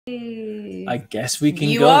I guess we can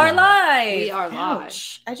go. You are live. We are live.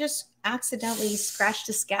 Ouch. I just accidentally scratched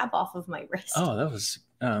a scab off of my wrist. Oh, that was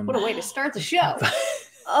What a way to start the show.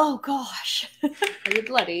 Oh gosh. Are you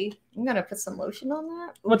bloody? I'm gonna put some lotion on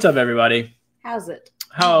that. What's up, everybody? How's it?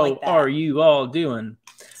 How like that. are you all doing?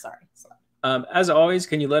 Sorry. As always,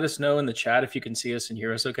 can you let us know in the chat if you can see us and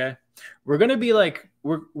hear us okay? We're gonna be like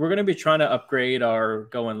we're gonna be trying to upgrade our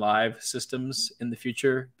going live systems in the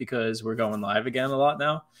future because we're going live again a lot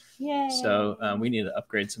now. Yay. So we need to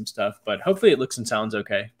upgrade some stuff, but hopefully it looks and sounds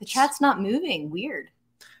okay. The chat's not moving. Weird.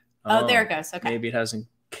 Oh, there it goes. Okay. Maybe it hasn't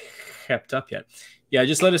kept up yet. Yeah,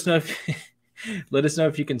 just let us know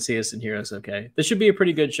if you can see us and hear us okay. This should be a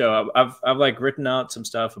pretty good show. I've like written out some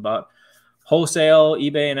stuff about Wholesale,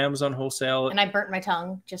 eBay and Amazon Wholesale. And I burnt my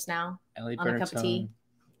tongue just now Ellie on a burnt cup of tea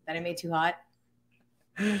that I made too hot.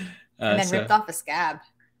 and And then ripped off a scab.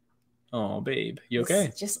 Oh, babe. You okay?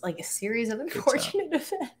 It's just like a series of unfortunate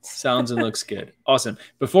events. Sounds and looks good. Awesome.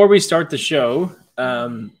 Before we start the show,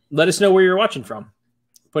 let us know where you're watching from.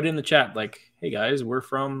 Put it in the chat like, hey guys, we're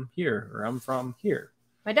from here, or I'm from here.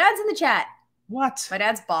 My dad's in the chat. What? My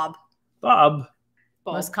dad's Bob. Bob.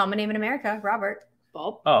 Most common name in America, Robert.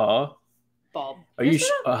 Bob. Oh. Bob. Are you?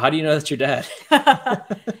 How do you know that's your dad?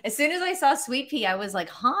 As soon as I saw Sweet Pea, I was like,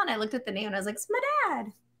 huh? And I looked at the name and I was like, it's my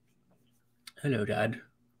dad. Hello, Dad.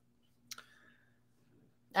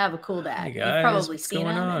 I have a cool dad. Hey guys, You've probably what's seen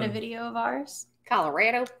going him on? in a video of ours.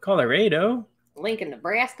 Colorado. Colorado. Lincoln,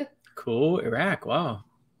 Nebraska. Cool. Iraq. Wow.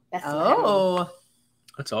 That's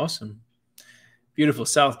That's awesome. Beautiful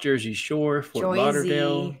South Jersey Shore, Fort Jersey.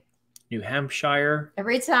 Lauderdale, New Hampshire.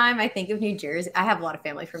 Every time I think of New Jersey, I have a lot of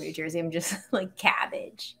family from New Jersey. I'm just like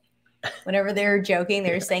cabbage. Whenever they're joking,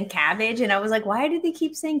 they're saying cabbage. And I was like, why do they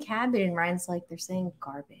keep saying cabbage? And Ryan's like, they're saying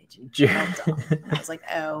garbage. And I was like,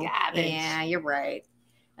 oh, Cabbage. Yeah, you're right.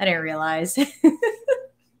 I didn't realize.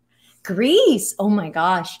 Greece. Oh my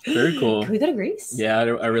gosh. Very cool. Can we go to Greece? Yeah,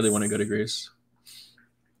 I really want to go to Greece.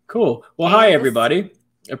 Cool. Well, hi, everybody.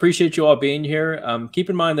 Appreciate you all being here. Keep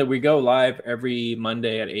in mind that we go live every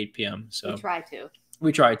Monday at 8 p.m. So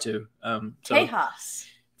We try to. So Tejas.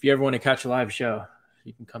 if you ever want to catch a live show,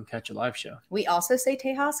 you can come catch a live show. We also say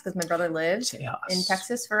Tejas because my brother lived Tejas. in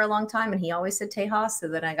Texas for a long time, and he always said Tejas. So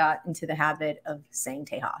then I got into the habit of saying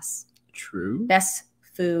Tejas. True. Best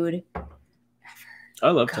food ever. I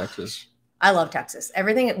love Texas. I love Texas.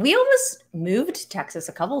 Everything. We almost moved to Texas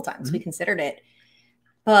a couple of times. Mm-hmm. We considered it,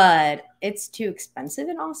 but it's too expensive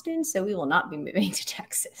in Austin, so we will not be moving to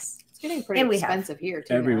Texas. It's getting pretty expensive here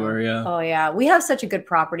too. Everywhere, yeah. Oh yeah, we have such a good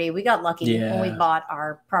property. We got lucky when we Yeah. bought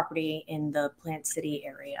our property in the Plant City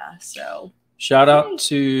area. So Shout out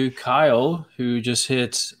to Kyle, who just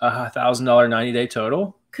hit $1,000 90-day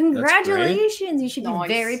total. congratulations! You should be Nice.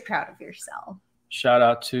 very proud of yourself. Shout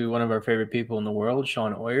out to one of our favorite people in the world,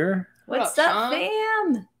 Sean Oyer. What's What up, up,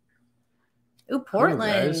 fam? Ooh, Portland.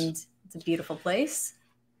 guys. It's a beautiful place.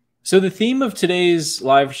 So the theme of today's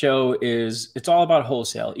live show is it's all about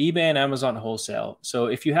wholesale, eBay and Amazon wholesale. So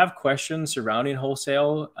if you have questions surrounding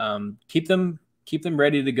wholesale, keep them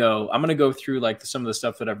ready to go. I'm going to go through like some of the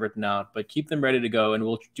stuff that I've written out, but keep them ready to go, and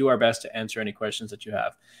we'll do our best to answer any questions that you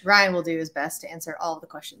have. Ryan will do his best to answer all of the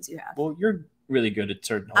questions you have. Well, you're really good at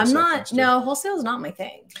certain I'm wholesale not. things, too. No, wholesale is not my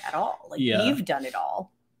thing at all. Like Yeah. you've done it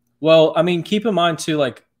all. Well, I mean, keep in mind too,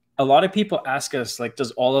 like a lot of people ask us, like,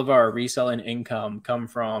 does all of our reselling income come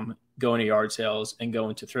from going to yard sales and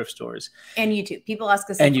going to thrift stores? And YouTube. People ask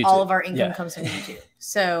us And if YouTube. all of our income Yeah. comes from YouTube.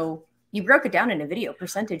 So you broke it down in a video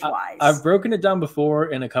percentage wise. I've broken it down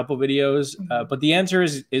before in a couple videos, but the answer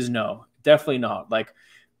is no, definitely not. Like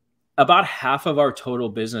about half of our total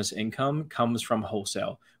business income comes from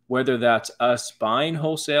wholesale, whether that's us buying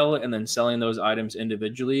wholesale and then selling those items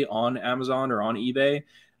individually on Amazon or on eBay,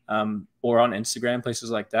 or on Instagram,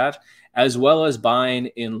 places like that, as well as buying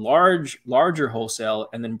in larger wholesale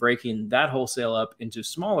and then breaking that wholesale up into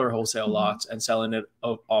smaller wholesale lots and selling it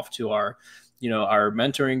off to our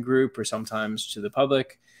mentoring group or sometimes to the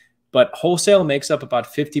public. But wholesale makes up about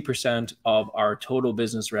 50% of our total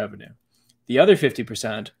business revenue. The other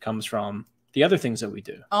 50% comes from the other things that we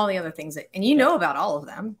do. all the other things and you know about all of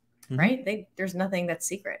them, Mhm. right? There's nothing that's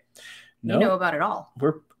secret. No, You know about it all.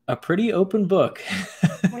 we're a pretty open book.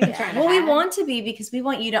 What are you trying to Well, we hide? want to be because we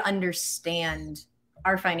want you to understand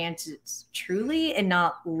our finances truly and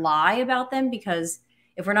not lie about them, because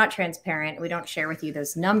if we're not transparent, we don't share with you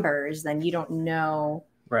those numbers, then you don't know.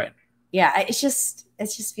 Right. Yeah, it just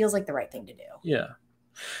feels like the right thing to do. Yeah.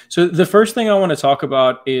 So the first thing I want to talk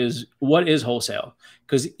about is what is wholesale?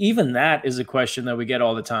 Because even that is a question that we get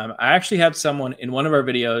all the time. I actually had someone in one of our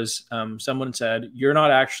videos, someone said, you're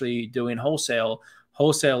not actually doing wholesale.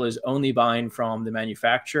 Wholesale is only buying from the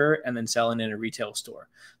manufacturer and then selling in a retail store.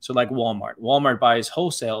 So like Walmart. Walmart buys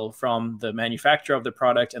wholesale from the manufacturer of the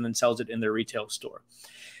product and then sells it in their retail store.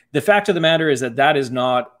 The fact of the matter is that that's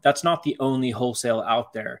not the only wholesale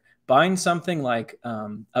out there. Buying something like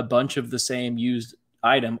a bunch of the same used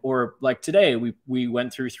item, or like today we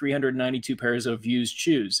went through 392 pairs of used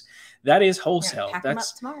shoes. That is wholesale.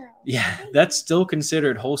 That's still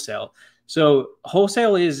considered wholesale. So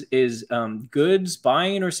wholesale is goods,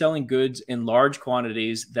 buying or selling goods in large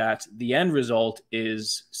quantities that the end result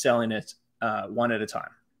is selling it one at a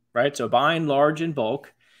time, right? So buying large in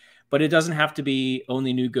bulk, but it doesn't have to be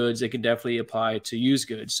only new goods. It can definitely apply to used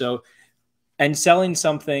goods. So, and selling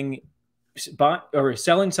something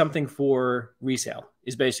for resale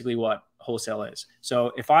is basically what wholesale is.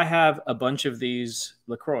 So if I have a bunch of these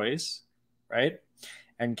LaCroix, right?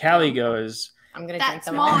 And Callie goes, I'm going to drink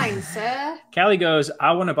them. That's mine, sir. Callie goes,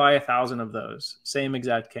 I want to buy 1,000 of those. Same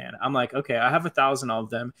exact can. I'm like, okay, I have 1,000 of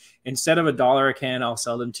them. Instead of $1 a can, I'll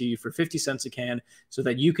sell them to you for 50 cents a can so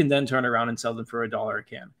that you can then turn around and sell them for $1 a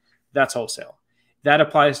can. That's wholesale. That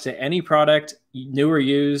applies to any product, new or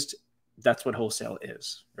used. That's what wholesale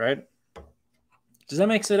is, right? Does that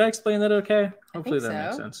make sense? Did I explain that okay? Hopefully that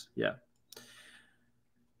makes sense. Yeah.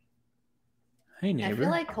 Hey, neighbor. I feel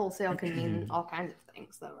like wholesale can mean all kinds of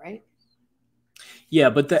things, though, right? Yeah,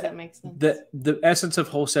 but Does that make sense? The essence of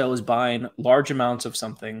wholesale is buying large amounts of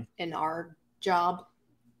something. In our job,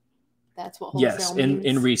 that's what wholesale means.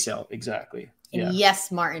 In resale, exactly. And yes,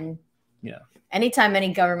 Martin. Yeah. Anytime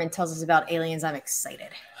any government tells us about aliens, I'm excited.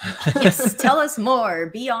 Yes, tell us more.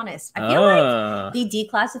 Be honest. I feel like they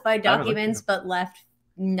declassified documents, but left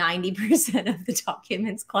 90% of the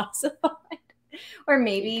documents classified. Or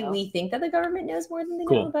maybe we think that the government knows more than they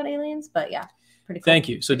know about aliens. But yeah, pretty cool. Thank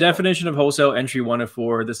you. So definition of wholesale, entry 1 of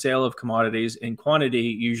 4, the sale of commodities in quantity,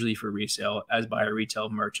 usually for resale, as by a retail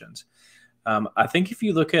merchant. I think if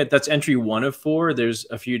you look at, that's entry 1 of 4, there's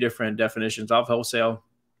a few different definitions of wholesale.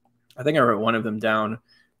 I think I wrote one of them down,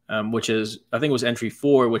 which is, I think it was entry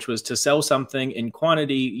 4, which was to sell something in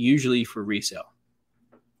quantity, usually for resale.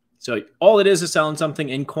 So all it is selling something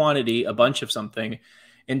in quantity, a bunch of something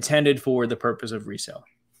intended for the purpose of resale.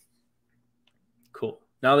 Cool.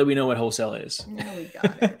 Now that we know what wholesale is. Now we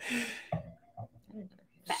got it.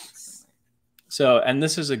 So, and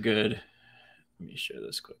this is a good, let me share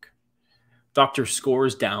this quick. Dr.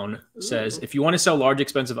 Scores Down says, if you want to sell large,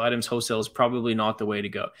 expensive items, wholesale is probably not the way to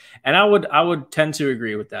go. And I would tend to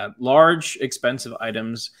agree with that. Large, expensive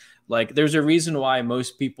items, like there's a reason why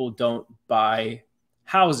most people don't buy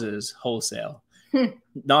houses wholesale.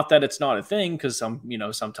 Not that it's not a thing, because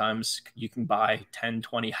sometimes you can buy 10,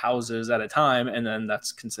 20 houses at a time, and then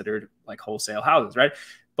that's considered like wholesale houses, right?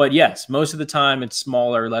 But yes, most of the time it's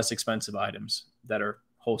smaller, less expensive items that are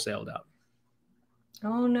wholesaled out.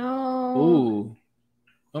 Oh no. Ooh.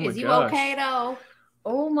 Oh my gosh. Is you okay though?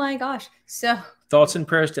 Oh my gosh. So thoughts and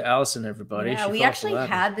prayers to Allison, everybody. Yeah, we actually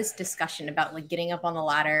had this discussion about like getting up on the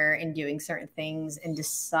ladder and doing certain things, and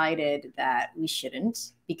decided that we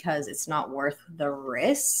shouldn't because it's not worth the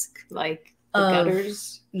risk. Like the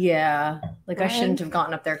gutters. Yeah. Like I shouldn't have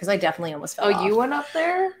gotten up there because I definitely almost fell off. You went up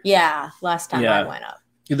there? Yeah. Last time I went up.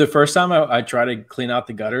 The first time I tried to clean out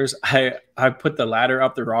the gutters, I put the ladder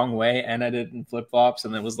up the wrong way and I did it in flip-flops,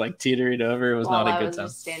 and it was like teetering over. It was not a good time.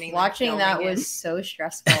 Watching that was so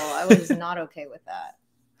stressful. I was not okay with that.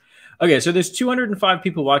 Okay, so there's 205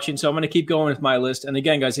 people watching, so I'm going to keep going with my list. And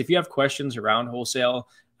again, guys, if you have questions around wholesale,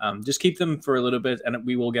 just keep them for a little bit and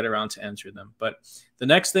we will get around to answer them. But the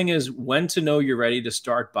next thing is when to know you're ready to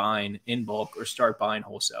start buying in bulk or start buying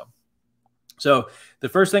wholesale. So the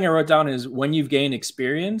first thing I wrote down is when you've gained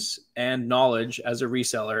experience and knowledge as a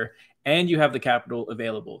reseller and you have the capital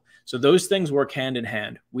available. So those things work hand in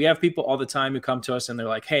hand. We have people all the time who come to us and they're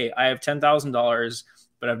like, hey, I have $10,000,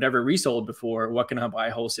 but I've never resold before. What can I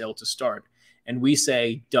buy wholesale to start? And we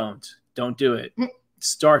say, don't do it.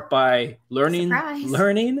 Start by learning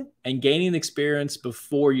and gaining experience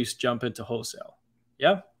before you jump into wholesale.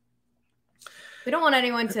 Yeah. We don't want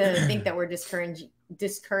anyone to think that we're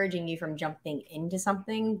discouraging you from jumping into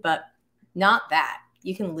something, but not that.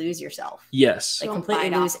 You can lose yourself. Yes. Like completely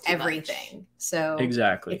lose everything. So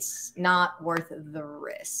exactly, it's not worth the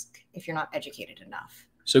risk if you're not educated enough.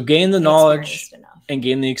 So gain the knowledge and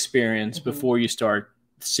gain the experience before you start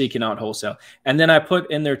seeking out wholesale. And then I put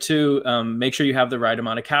in there too, make sure you have the right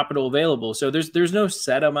amount of capital available. So there's no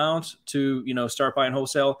set amount to, start buying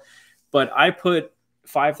wholesale, but I put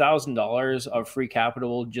 $5,000 of free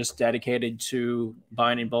capital just dedicated to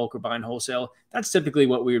buying in bulk or buying wholesale. That's typically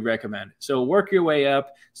what we would recommend. So work your way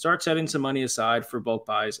up, start setting some money aside for bulk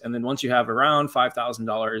buys. And then once you have around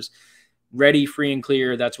 $5,000, ready, free and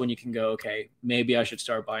clear, that's when you can go, okay, maybe I should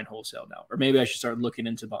start buying wholesale now, or maybe I should start looking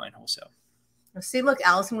into buying wholesale. See, look,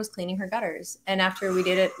 Allison was cleaning her gutters. And after we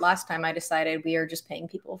did it last time, I decided we are just paying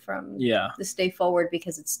people from this day forward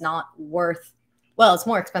because it's not worth, well, it's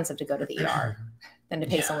more expensive to go to the ER than to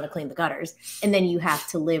pay someone to clean the gutters. And then you have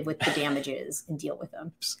to live with the damages and deal with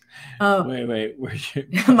them. Oh, wait, where'd you?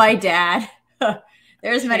 My dad.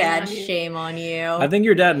 There's my dad. Shame on you. I think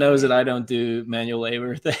your dad knows that I don't do manual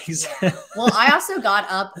labor things. Yeah. Well, I also got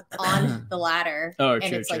up on the ladder and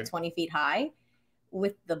it's like 20 feet high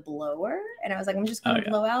with the blower. And I was like, I'm just going to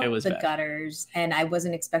blow out the gutters. And I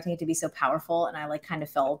wasn't expecting it to be so powerful. And I like kind of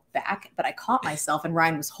fell back, but I caught myself and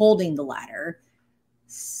Ryan was holding the ladder.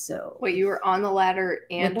 So wait, you were on the ladder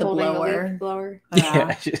and holding the leaf blower?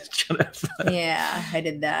 Yeah, I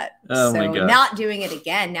did that. Oh so my God. Not doing it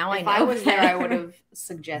again. Now if I know. If I was there, I would have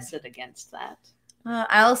suggested against that.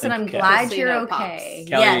 Allison, I'm glad you're okay.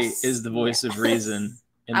 Callie is the voice of reason.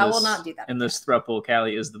 I will not do that. In this throuple,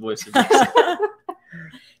 Callie is the voice of reason.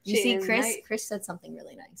 You see, Chris said something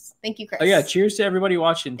really nice. Thank you, Chris. Oh yeah, cheers to everybody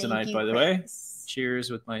watching tonight, by the way. Cheers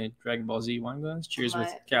with my Dragon Ball Z wine glass. Cheers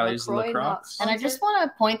with Callie's LaCroix. And I just want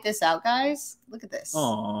to point this out, guys. Look at this.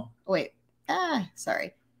 Oh. Wait.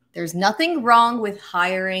 Sorry. There's nothing wrong with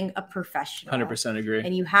hiring a professional. 100% agree.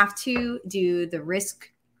 And you have to do the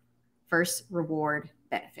risk versus reward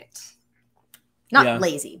benefit. Not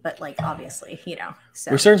lazy, but like obviously, So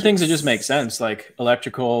there's certain things that just make sense, like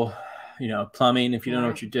electrical, plumbing, if you don't know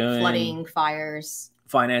what you're doing. Flooding, fires.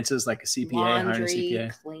 Finances, like a CPA,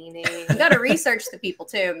 laundry, cleaning. You got to research the people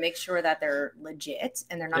too, make sure that they're legit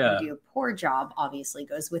and they're not going to do a poor job. Obviously,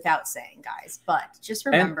 goes without saying, guys. But just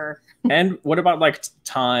remember. And what about like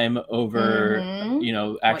time over,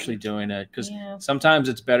 actually doing it? Because sometimes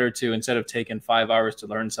it's better to, instead of taking 5 hours to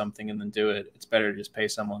learn something and then do it, it's better to just pay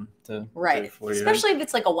someone to do it for you. Especially if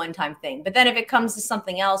it's like a one-time thing. But then if it comes to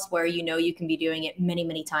something else where you can be doing it many,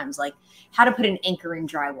 many times, like how to put an anchor in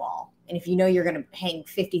drywall. And if you're going to hang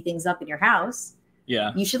 50 things up in your house,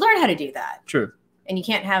 you should learn how to do that. True. And you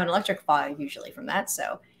can't have an electric fire usually from that.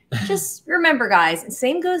 So just remember, guys, and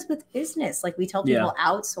same goes with business. Like we tell people,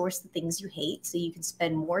 outsource the things you hate so you can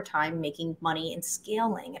spend more time making money and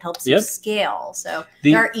scaling. It helps you scale. So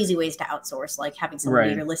there are easy ways to outsource, like having someone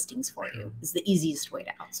do your listings for you is the easiest way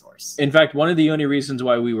to outsource. In fact, one of the only reasons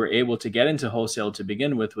why we were able to get into wholesale to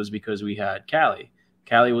begin with was because we had Callie.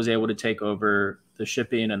 Callie was able to take over the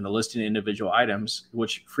shipping and the listing individual items,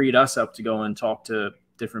 which freed us up to go and talk to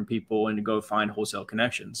different people and to go find wholesale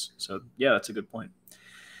connections. So yeah, that's a good point.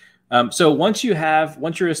 So once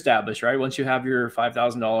you're established, right? Once you have your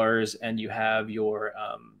 $5,000 and you have your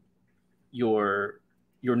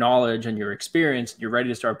knowledge and your experience, you're ready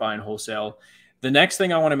to start buying wholesale. The next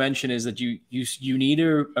thing I want to mention is that you need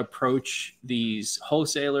to approach these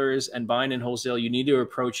wholesalers and buying in wholesale. You need to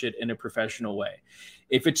approach it in a professional way.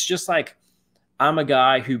 If it's just like, I'm a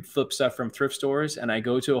guy who flips stuff from thrift stores and I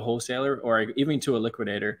go to a wholesaler or even to a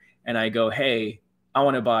liquidator and I go, hey, I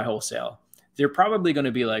want to buy wholesale. They're probably going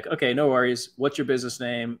to be like, okay, no worries. What's your business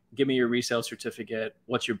name? Give me your resale certificate.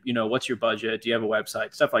 What's your budget? Do you have a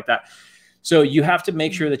website? Stuff like that. So you have to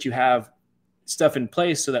make sure that you have stuff in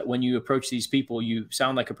place so that when you approach these people, you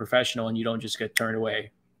sound like a professional and you don't just get turned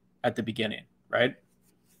away at the beginning, right?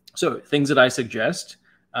 So things that I suggest,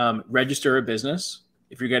 register a business.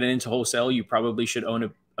 If you're getting into wholesale, you probably should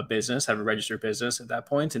own a business, have a registered business at that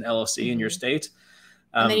point, an LLC in your state.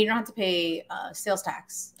 And then you don't have to pay sales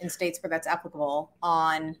tax in states where that's applicable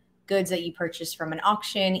on goods that you purchase from an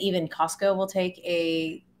auction. Even Costco will take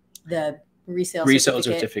the resale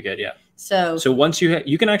certificate. Yeah. So once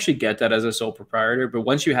you can actually get that as a sole proprietor, but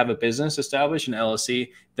once you have a business established, an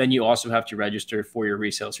LLC, then you also have to register for your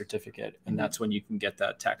resale certificate. And that's when you can get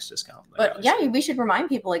that tax discount. But we should remind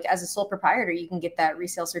people, like as a sole proprietor, you can get that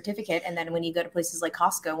resale certificate. And then when you go to places like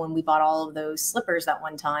Costco, when we bought all of those slippers that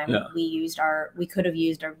one time, we could have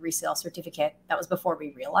used a resale certificate. That was before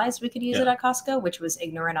we realized we could use it at Costco, which was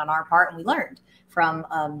ignorant on our part. And we learned from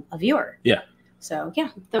a viewer. Yeah. So yeah,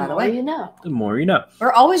 the more you know. The more you know.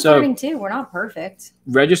 We're always learning too. We're not perfect.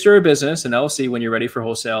 Register a business, an LLC, when you're ready for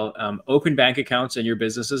wholesale. Open bank accounts in your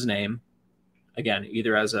business's name. Again,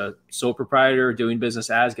 either as a sole proprietor, doing business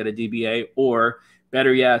as, get a DBA, or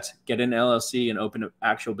better yet, get an LLC and open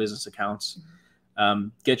actual business accounts.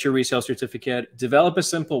 Get your resale certificate. Develop a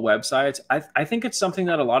simple website. I think it's something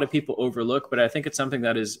that a lot of people overlook, but I think it's something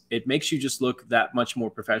that it makes you just look that much more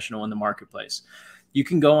professional in the marketplace. You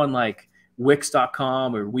can go on like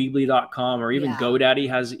Wix.com or Weebly.com, or even GoDaddy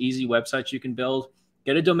has easy websites you can build.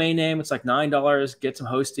 Get a domain name. It's like $9. Get some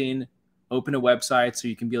hosting. Open a website so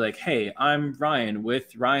you can be like, hey, I'm Ryan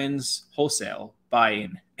with Ryan's Wholesale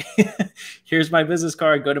Buying. here's my business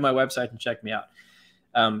card. Go to my website and check me out.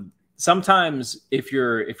 Sometimes if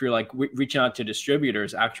you're like reaching out to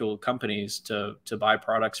distributors, actual companies to buy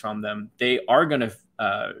products from them, they are going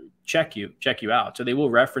to check you out. So they will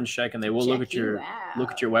reference check and they will look at your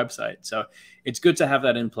website. So it's good to have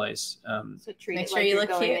that in place. So make sure you look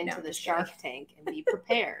going into the Shark Tank and be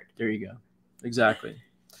prepared. There you go. Exactly.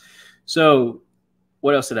 So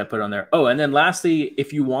what else did I put on there? Oh, and then lastly,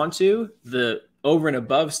 if you want to, the over and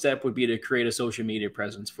above step would be to create a social media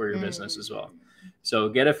presence for your business as well. So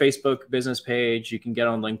get a Facebook business page. You can get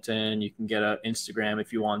on LinkedIn. You can get an Instagram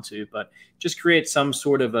if you want to, but just create some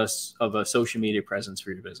sort of a social media presence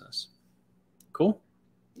for your business. Cool.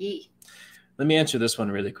 Yeah. Let me answer this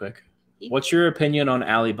one really quick. What's your opinion on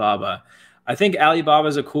Alibaba? I think Alibaba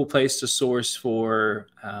is a cool place to source for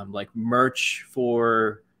like merch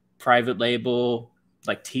for private label,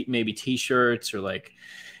 like maybe T-shirts or like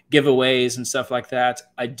giveaways and stuff like that.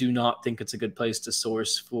 I do not think it's a good place to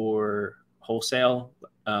source for wholesale,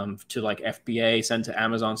 to like FBA, send to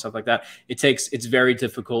Amazon, stuff like that. It's very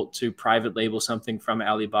difficult to private label something from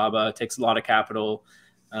Alibaba. It takes a lot of capital,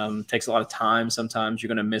 takes a lot of time. Sometimes you're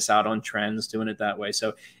going to miss out on trends doing it that way.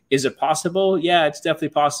 So is it possible? Yeah, it's definitely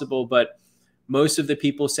possible. But most of the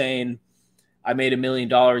people saying, I made $1 million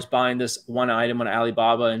buying this one item on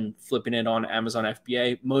Alibaba and flipping it on Amazon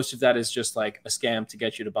FBA. Most of that is just like a scam to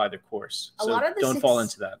get you to buy their course. So don't fall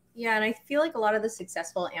into that. Yeah, and I feel like a lot of the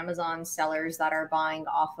successful Amazon sellers that are buying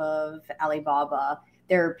off of Alibaba,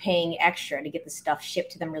 they're paying extra to get the stuff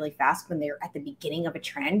shipped to them really fast when they're at the beginning of a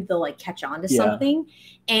trend. They'll like catch on to something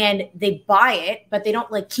and they buy it, but they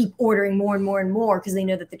don't like keep ordering more and more and more because they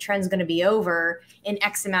know that the trend's going to be over in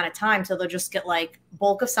X amount of time. So they'll just get like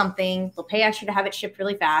bulk of something. They'll pay extra to have it shipped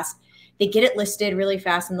really fast. They get it listed really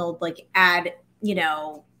fast and they'll like add, you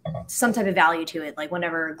know, some type of value to it. Like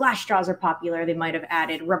whenever glass straws are popular, they might have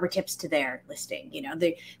added rubber tips to their listing. You know,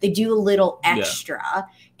 they do a little extra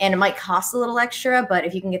and it might cost a little extra, but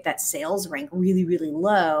if you can get that sales rank really, really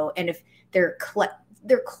low, and if they're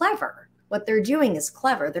clever, what they're doing is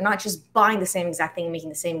clever. They're not just buying the same exact thing and making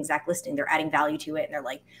the same exact listing. They're adding value to it and they're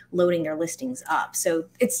like loading their listings up. So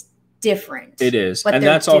it's different. It is. And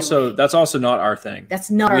that's also not our thing. That's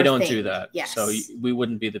not our thing. We don't do that. Yes. So we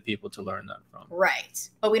wouldn't be the people to learn that from. Right.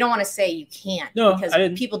 But we don't want to say you can't, because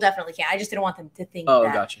people definitely can. I just didn't want them to think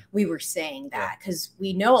that we were saying that, because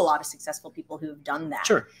we know a lot of successful people who have done that.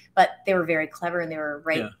 Sure. But they were very clever and they were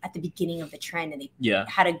at the beginning of the trend and they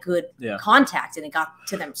had a good contact and it got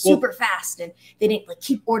to them super fast and they didn't like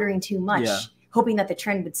keep ordering too much, hoping that the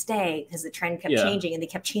trend would stay, because the trend kept changing and they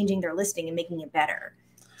kept changing their listing and making it better.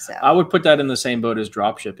 So I would put that in the same boat as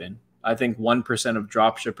drop shipping. I think 1% of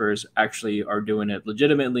drop shippers actually are doing it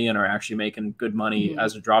legitimately and are actually making good money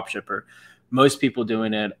as a drop shipper. Most people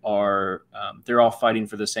doing it are, they're all fighting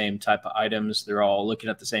for the same type of items. They're all looking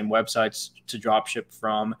at the same websites to drop ship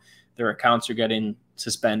from. Their accounts are getting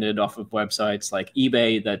suspended off of websites like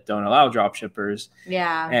eBay that don't allow drop shippers.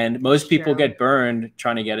 Yeah. And most people get burned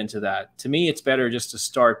trying to get into that. To me, it's better just to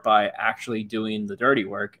start by actually doing the dirty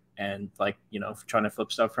work and like, you know, trying to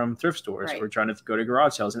flip stuff from thrift stores or trying to go to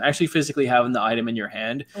garage sales and actually physically having the item in your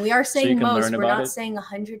hand. And we are saying most, we're not saying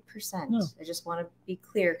 100%. No. I just want to be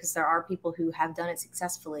clear, because there are people who have done it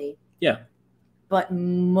successfully. Yeah. But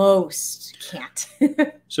most can't.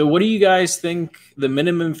 So what do you guys think the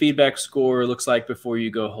minimum feedback score looks like before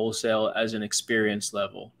you go wholesale as an experience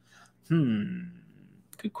level?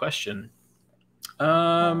 Good question.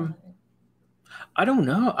 I don't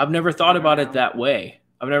know. I've never thought about it that way.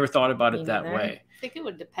 I think it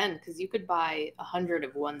would depend, because you could buy 100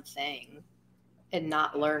 of one thing and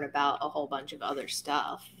not learn about a whole bunch of other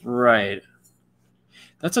stuff. Right.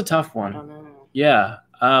 That's a tough one. I don't know. Yeah.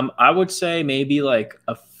 I would say maybe like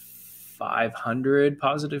a 500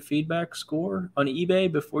 positive feedback score on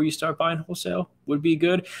eBay before you start buying wholesale would be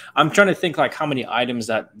good. I'm trying to think like how many items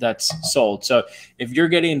that's sold. So if you're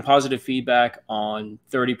getting positive feedback on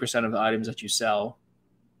 30% of the items that you sell,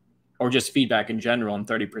 or just feedback in general on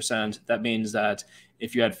 30%, that means that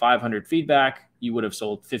if you had 500 feedback, you would have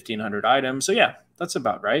sold 1,500 items. So yeah, that's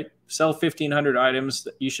about right. Sell 1,500 items.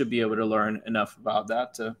 You should be able to learn enough about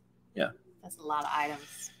that to, That's a lot of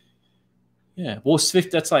items. Yeah. Well,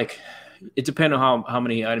 that's like, it depends on how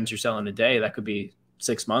many items you're selling a day. That could be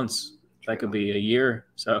 6 months. That could be a year.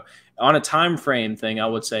 So on a time frame thing, I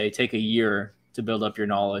would say take a year to build up your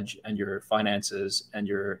knowledge and your finances and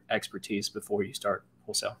your expertise before you start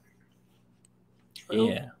wholesale.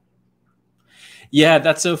 True. Yeah,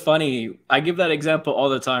 that's so funny. I give that example all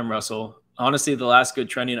the time, Russell. Honestly, the last good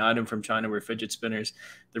trending item from China were fidget spinners.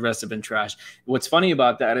 The rest have been trash. What's funny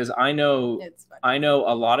about that is I know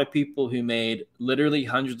a lot of people who made literally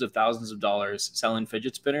hundreds of thousands of dollars selling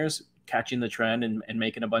fidget spinners, catching the trend and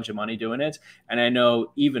making a bunch of money doing it. And I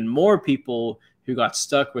know even more people who got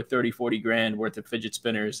stuck with 30, 40 grand worth of fidget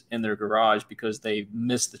spinners in their garage because they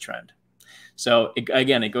missed the trend. So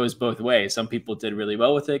again, it goes both ways. Some people did really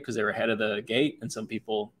well with it because they were ahead of the gate, and some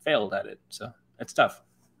people failed at it. So it's tough.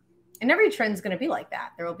 And every trend's going to be like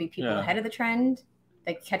that. There will be people ahead of the trend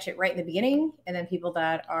that catch it right in the beginning, and then people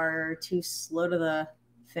that are too slow to the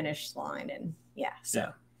finish line. And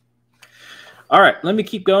All right, let me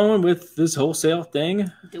keep going with this wholesale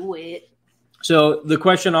thing. Do it. So the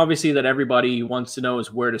question obviously that everybody wants to know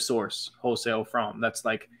is where to source wholesale from. That's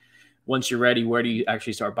like, once you're ready, where do you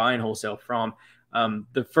actually start buying wholesale from?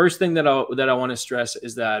 The first thing that I want to stress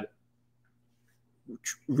is that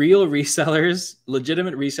real resellers,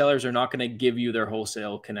 legitimate resellers, are not going to give you their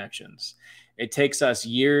wholesale connections. It takes us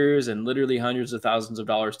years and literally hundreds of thousands of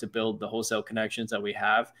dollars to build the wholesale connections that we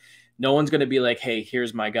have. No one's going to be like, hey,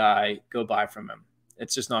 here's my guy, go buy from him.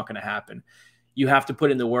 It's just not going to happen. You have to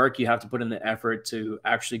put in the work. You have to put in the effort to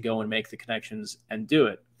actually go and make the connections and do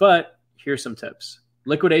it. But here's some tips.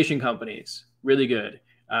 Liquidation companies, really good.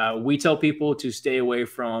 We tell people to stay away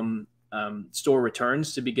from store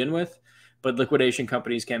returns to begin with, but liquidation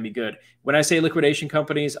companies can be good. When I say liquidation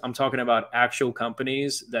companies, I'm talking about actual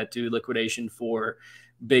companies that do liquidation for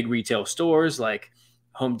big retail stores like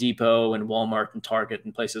Home Depot and Walmart and Target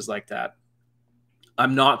and places like that.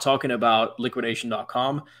 I'm not talking about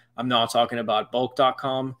liquidation.com. I'm not talking about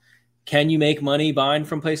bulk.com. Can you make money buying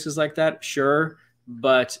from places like that? Sure,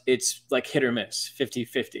 but it's like hit or miss,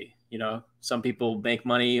 50-50. You know, some people make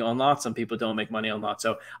money on lots, some people don't make money on lots.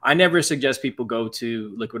 So I never suggest people go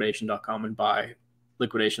to liquidation.com and buy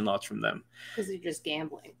liquidation lots from them. Because you're just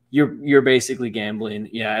gambling. You're basically gambling.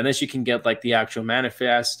 Yeah. Unless you can get like the actual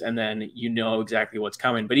manifest and then you know exactly what's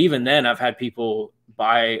coming. But even then I've had people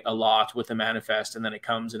buy a lot with a manifest and then it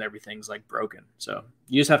comes and everything's like broken. So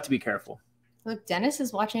you just have to be careful. Look, Dennis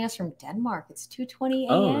is watching us from Denmark. It's 2:20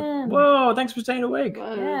 a.m. Oh, whoa, thanks for staying awake.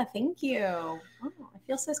 Yeah, thank you. Oh, I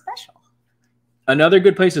feel so special. Another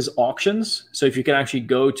good place is auctions. So if you can actually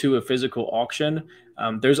go to a physical auction,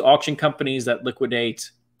 there's auction companies that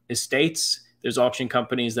liquidate estates. There's auction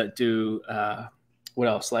companies that do, what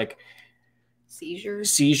else? Like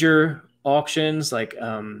seizure auctions, like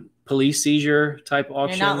police seizure type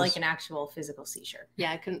auctions. They're not like an actual physical seizure.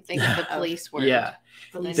 Yeah, I couldn't think of the police word. Yeah.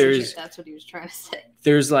 That's what he was trying to say.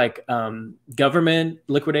 There's like government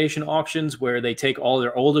liquidation auctions where they take all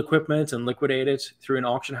their old equipment and liquidate it through an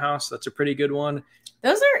auction house. That's a pretty good one.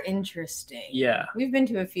 Those are interesting. Yeah. We've been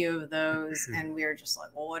to a few of those and we were just like,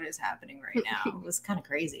 well, what is happening right now? It was kind of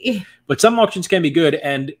crazy. But some auctions can be good.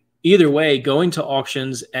 And either way, going to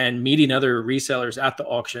auctions and meeting other resellers at the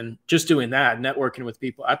auction, just doing that, networking with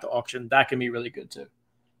people at the auction, that can be really good too.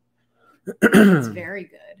 It's very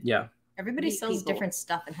good. Yeah. Everybody sells different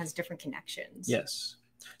stuff and has different connections. Yes.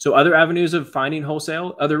 So other avenues of finding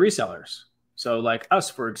wholesale, other resellers. So like us,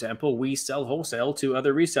 for example, we sell wholesale to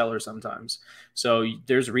other resellers sometimes. So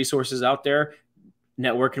there's resources out there,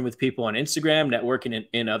 networking with people on Instagram, networking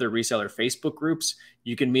in other reseller Facebook groups.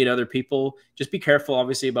 You can meet other people. Just be careful,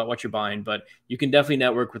 obviously, about what you're buying, but you can definitely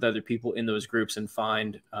network with other people in those groups and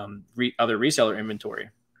find other reseller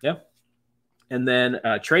inventory. Yeah. And then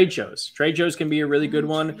trade shows. Trade shows can be a really good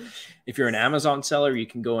one. If you're an Amazon seller, you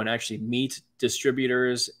can go and actually meet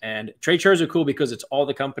distributors. And trade shows are cool because it's all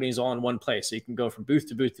the companies all in one place. So you can go from booth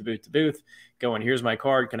to booth to booth to booth, go and here's my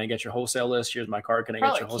card. Can I get your wholesale list? Here's my card. Can I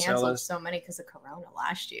get your wholesale list? So many because of Corona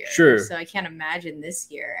last year. Sure. So I can't imagine this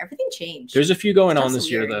year. Everything changed. There's a few going on this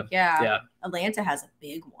year, though. Yeah. Atlanta has a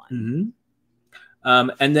big one. Mm-hmm.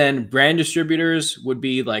 And then brand distributors would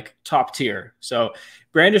be like top tier. So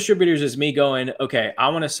brand distributors is me going, okay, I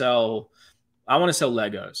want to sell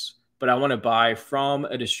Legos, but I want to buy from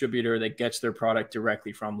a distributor that gets their product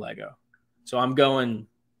directly from Lego. So I'm going,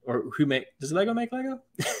 or does Lego make Lego?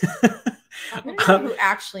 I don't know who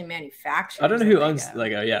actually manufactures. I don't know who owns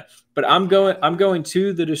Lego. Yeah. But I'm going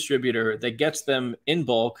to the distributor that gets them in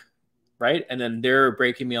bulk. Right. And then they're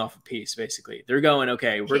breaking me off a piece. Basically, they're going,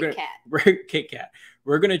 okay, we're Kit Kat.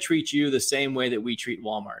 We're going to treat you the same way that we treat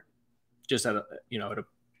Walmart, just at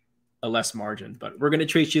a less margin, but we're going to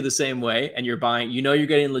treat you the same way. And you're buying, you're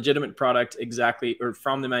getting legitimate product exactly, or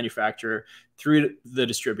from the manufacturer through the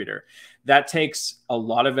distributor. That takes a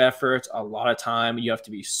lot of effort, a lot of time. You have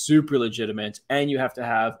to be super legitimate and you have to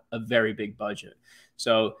have a very big budget.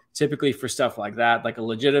 So typically for stuff like that, like a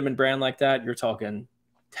legitimate brand like that, you're talking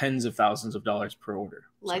tens of thousands of dollars per order.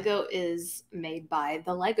 Lego is made by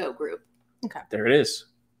the Lego Group. Okay. There it is.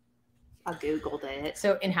 I Googled it.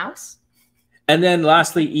 So in-house? And then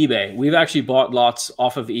lastly, eBay. We've actually bought lots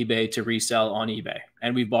off of eBay to resell on eBay.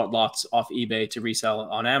 And we've bought lots off eBay to resell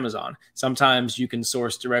on Amazon. Sometimes you can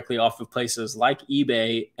source directly off of places like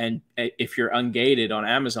eBay. And if you're ungated on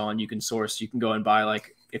Amazon, you can go and buy,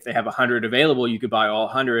 like, if they have 100 available, you could buy all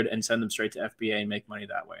 100 and send them straight to FBA and make money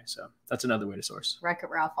that way. So that's another way to source. Wreck-It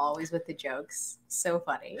Ralph always with the jokes. So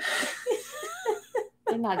funny.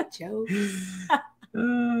 They're not jokes.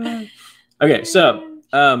 Okay, so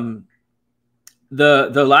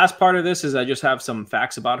the last part of this is I just have some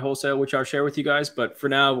facts about Wholesale, which I'll share with you guys. But for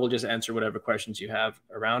now, we'll just answer whatever questions you have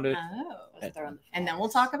around it. Oh, and then we'll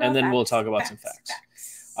talk about some facts.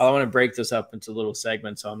 I want to break this up into little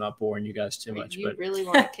segments, so I'm not boring you guys too much. You really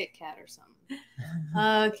want a Kit Kat or something?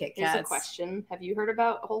 Kit Kat. Here's a question: have you heard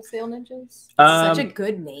about Wholesale Ninjas? Such a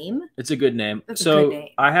good name. It's a good name. That's a good name.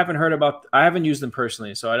 I haven't used them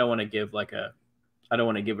personally, so I don't want to give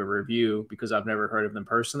a review because I've never heard of them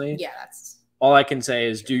personally. Yeah, that's all I can say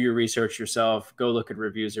is do your research yourself. Go look at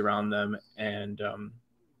reviews around them, and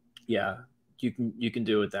yeah, you can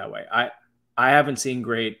do it that way. I haven't seen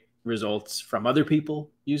great results from other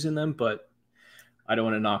people using them, but I don't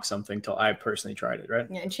want to knock something till I personally tried it, right?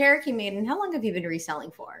 Yeah, and Cherokee Maiden, how long have you been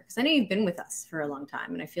reselling for? Because I know you've been with us for a long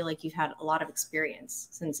time, and I feel like you've had a lot of experience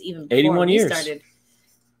since even before 81 we years. started.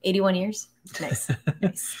 81 years? Nice.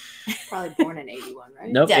 Nice. Probably born in 81,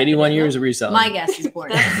 right? Nope, Definitely. 81 years of reselling. My guess is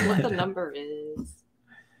born. That's what the number is.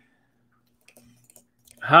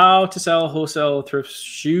 How to sell wholesale thrift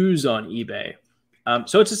shoes on eBay.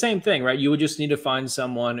 So it's the same thing, right? You would just need to find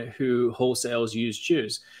someone who wholesales used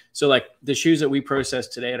shoes. So like the shoes that we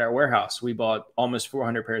processed today at our warehouse, we bought almost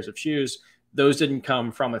 400 pairs of shoes. Those didn't come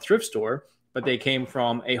from a thrift store, but they came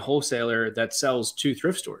from a wholesaler that sells to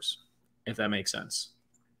thrift stores, if that makes sense.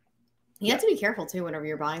 You have to be careful too whenever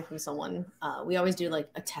you're buying from someone. We always do like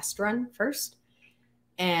a test run first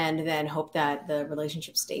and then hope that the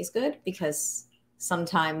relationship stays good, because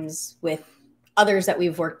sometimes with others that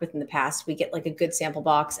we've worked with in the past, we get like a good sample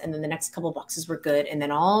box and then the next couple boxes were good. And then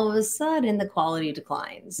all of a sudden the quality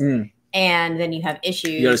declines. And then you have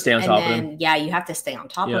issues. You got to stay on top of them. Yeah, you have to stay on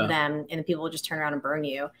top of them. And the people will just turn around and burn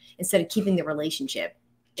you instead of keeping the relationship.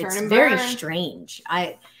 It's very strange.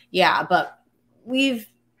 But we've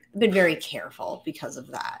been very careful because of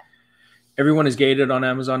that. Everyone is gated on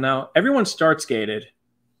Amazon now. Everyone starts gated.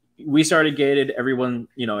 We started gated. Everyone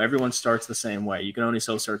starts the same way. You can only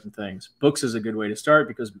sell certain things. Books is a good way to start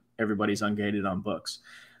because everybody's ungated on books.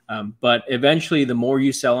 But eventually, the more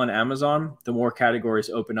you sell on Amazon, the more categories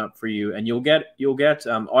open up for you, and you'll get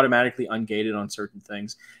automatically ungated on certain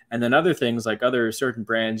things. And then other things like certain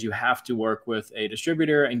brands, you have to work with a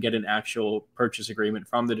distributor and get an actual purchase agreement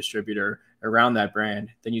from the distributor around that brand.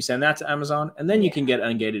 Then you send that to Amazon, and then you can get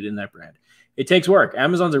ungated in that brand. It takes work.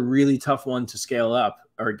 Amazon's a really tough one to scale up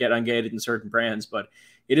or get ungated in certain brands, but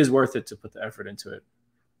it is worth it to put the effort into it.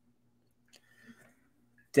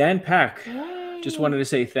 Dan Pack. Just wanted to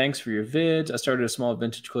say thanks for your vids. I started a small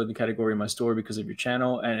vintage clothing category in my store because of your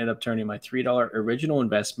channel and ended up turning my $3 original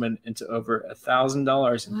investment into over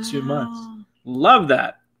 $1,000 in 2 months. Love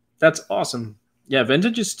that. That's awesome. Yeah,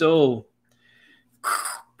 vintage is still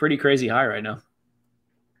pretty crazy high right now.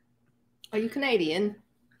 Are you Canadian?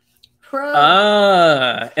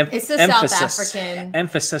 It's the South African.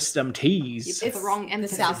 Emphasis them T's. It's the wrong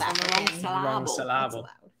emphasis. The South African. Wrong syllable.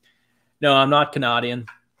 No, I'm not Canadian.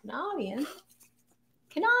 Canadian.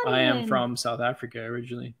 I am from South Africa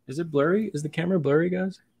originally. Is it blurry? Is the camera blurry,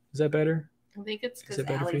 guys? Is that better? I think it's because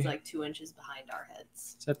Allie's like 2 inches behind our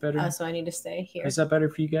heads. Is that better? Oh, so I need to stay here. Is that better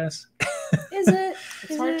for you guys? Is it?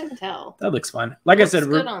 It's hard to tell. That looks fine. Like I said,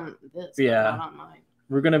 good on this, not on mine.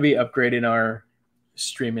 We're going to be upgrading our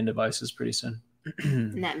streaming devices pretty soon.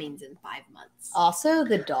 And that means in 5 months. Also,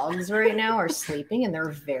 the dogs right now are sleeping and they're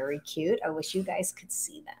very cute. I wish you guys could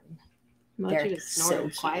see them. They're so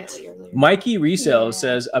quietly earlier. Mikey Resale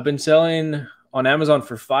says, I've been selling on Amazon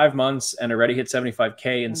for 5 months and already hit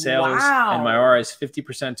 75K in sales. Wow. And my ROI is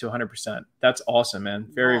 50% to 100%. That's awesome, man.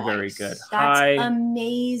 Very, very good. That's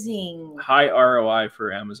amazing. High ROI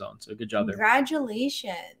for Amazon. So good job there.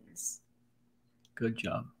 Congratulations. Good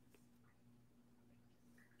job.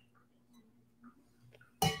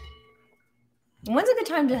 When's a good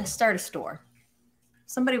time to start a store?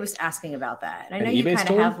 Somebody was asking about that. And I know you kind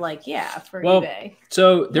of have like, for eBay.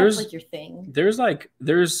 So there's like your thing.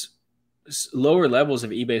 There's lower levels of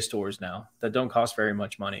eBay stores now that don't cost very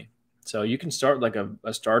much money. So you can start like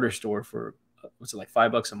a starter store for what's it, like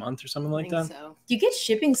 $5 a month or something like that? So. Do you get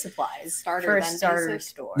shipping supplies for a starter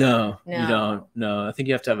store? No, you don't. No, I think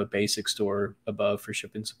you have to have a basic store above for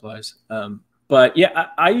shipping supplies. But yeah,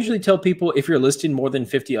 I usually tell people if you're listing more than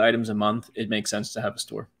 50 items a month, it makes sense to have a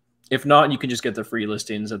store. If not, you can just get the free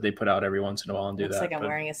listings that they put out every once in a while and do that. Looks like I'm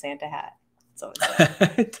wearing a Santa hat. That's what it's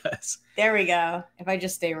like. It does. There we go. If I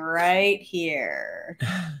just stay right here.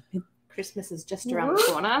 Christmas is just around the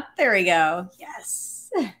corner. There we go. Yes.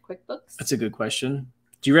 QuickBooks. That's a good question.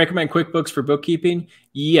 Do you recommend QuickBooks for bookkeeping?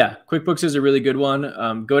 Yeah, QuickBooks is a really good one.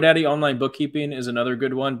 GoDaddy Online Bookkeeping is another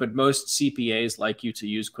good one, but most CPAs like you to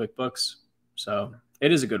use QuickBooks. So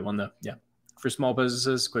it is a good one, though. Yeah. For small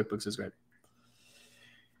businesses, QuickBooks is great.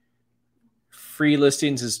 Free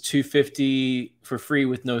listings is $250 for free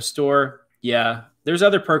with no store. Yeah. There's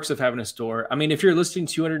other perks of having a store. I mean, if you're listing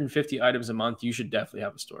 250 items a month, you should definitely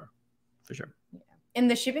have a store for sure. Yeah.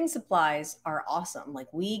 And the shipping supplies are awesome. Like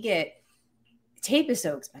tape is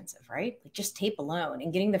so expensive, right? Like just tape alone,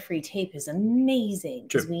 and getting the free tape is amazing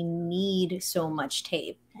because we need so much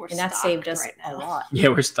tape. And that saved us a lot. Yeah,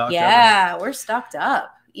 we're stocked up. Yeah, we're stocked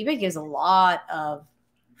up. eBay gives a lot of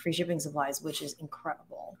free shipping supplies, which is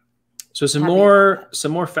incredible. So some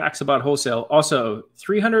more facts about Wholesale. Also,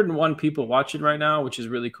 301 people watching right now, which is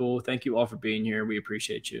really cool. Thank you all for being here. We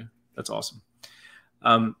appreciate you. That's awesome.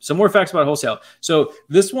 Some more facts about Wholesale. So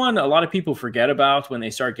this one, a lot of people forget about when they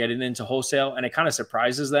start getting into Wholesale, and it kind of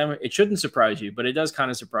surprises them. It shouldn't surprise you, but it does kind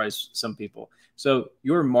of surprise some people. So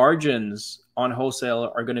your margins on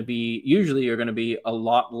Wholesale are going to be a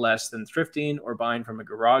lot less than thrifting or buying from a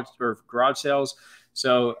garage or garage sales.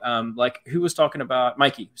 So like who was talking about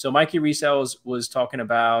Mikey? So Mikey Resales was talking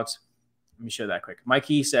about, let me show that quick.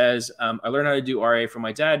 Mikey says, I learned how to do RA from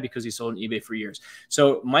my dad because he sold on eBay for years.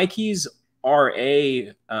 So Mikey's RA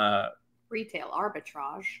retail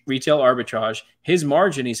arbitrage, his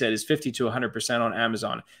margin, he said, is 50 to 100% on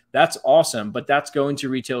Amazon. That's awesome, but that's going to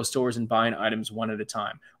retail stores and buying items one at a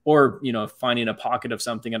time, or finding a pocket of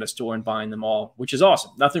something at a store and buying them all, which is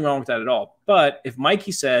awesome. Nothing wrong with that at all. But if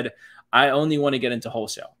Mikey said, I only want to get into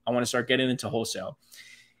Wholesale, I want to start getting into Wholesale,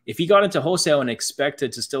 if he got into Wholesale and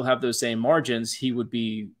expected to still have those same margins, he would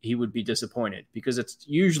be disappointed, because it's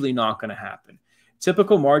usually not going to happen.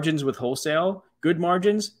 Typical margins with Wholesale, good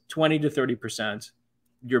margins, 20 to 30%.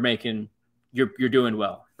 You're doing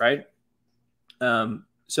well, right?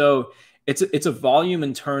 So it's a volume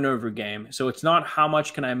and turnover game. So it's not how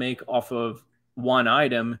much can I make off of one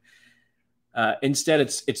item. Instead,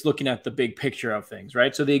 it's looking at the big picture of things,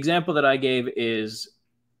 right? So the example that I gave is,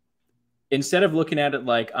 instead of looking at it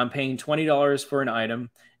like I'm paying $20 for an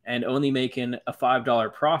item and only making a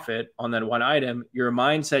 $5 profit on that one item, your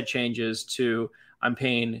mindset changes to, I'm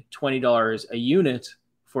paying $20 a unit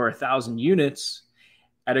for 1,000 units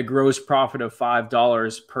at a gross profit of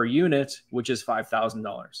 $5 per unit, which is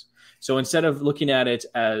 $5,000. So instead of looking at it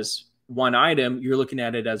as one item, you're looking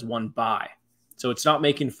at it as one buy. So it's not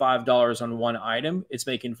making $5 on one item, it's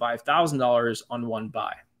making $5,000 on one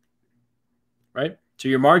buy, right? So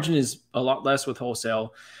your margin is a lot less with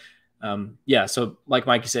Wholesale. Yeah, so like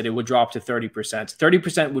Mikey said, it would drop to 30%.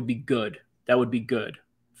 30% would be good. That would be good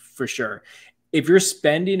for sure. If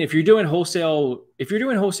you're doing wholesale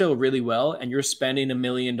really well and you're spending $1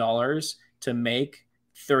 million to make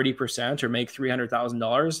 30% or make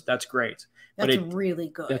 $300,000, that's great. That's really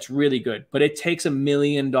good. That's really good. But it takes $1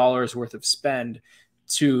 million worth of spend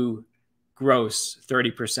to gross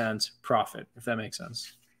 30% profit, if that makes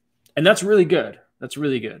sense. And that's really good. That's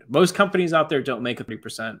really good. Most companies out there don't make a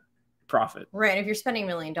 30% profit. Right. And if you're spending $1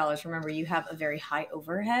 million, remember, you have a very high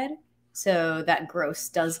overhead. So that gross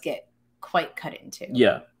does get quite cut into.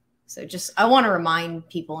 Yeah. So I want to remind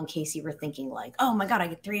people, in case you were thinking like, oh my God, I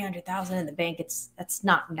get 300,000 in the bank. That's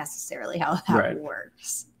not necessarily how that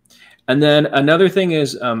works. And then another thing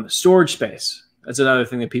is storage space. That's another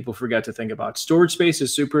thing that people forget to think about. Storage space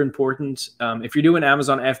is super important. If you're doing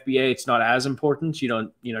Amazon FBA, it's not as important.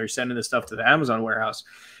 You're sending the stuff to the Amazon warehouse,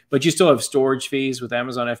 but you still have storage fees with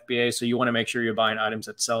Amazon FBA. So you want to make sure you're buying items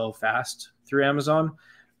that sell fast through Amazon.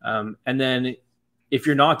 And then if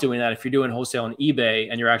you're not doing that, if you're doing Wholesale on eBay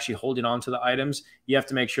and you're actually holding on to the items, you have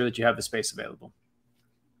to make sure that you have the space available.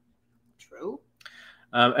 True.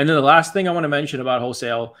 And then the last thing I want to mention about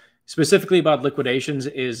Wholesale, specifically about liquidations,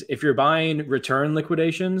 is if you're buying return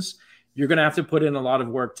liquidations, you're going to have to put in a lot of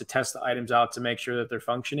work to test the items out to make sure that they're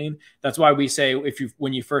functioning. That's why we say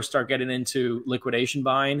when you first start getting into liquidation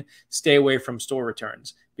buying, stay away from store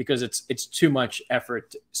returns, because it's too much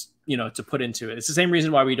effort to put into it. It's the same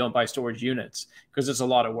reason why we don't buy storage units, because it's a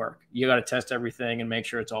lot of work. You got to test everything and make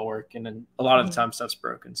sure it's all working, and a lot of the time stuff's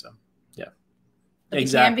broken. So yeah,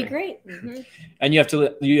 exactly. It can be great. Mm-hmm. And you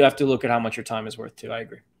have to look at how much your time is worth too. I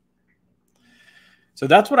agree. So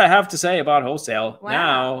that's what I have to say about wholesale. Wow.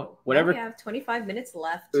 Now, whatever. Now we have 25 minutes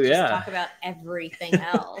left to just talk about everything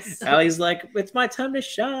else. Allie's like, it's my time to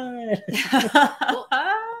shine.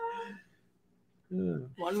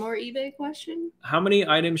 One more eBay question. How many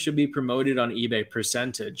items should be promoted on eBay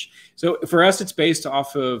percentage? So for us, it's based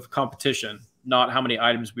off of competition, not how many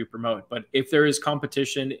items we promote. But if there is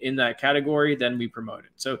competition in that category, then we promote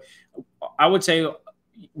it. So I would say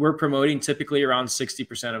we're promoting typically around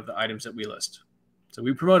 60% of the items that we list. So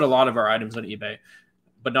we promote a lot of our items on eBay,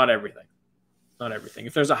 but not everything. Not everything.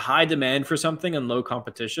 If there's a high demand for something and low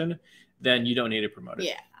competition, then you don't need to promote it.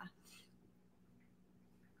 Yeah.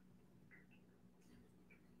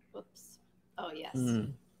 Whoops. Oh, yes.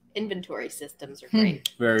 Inventory systems are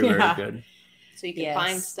great. Very, very good. So you can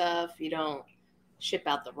find stuff. You don't ship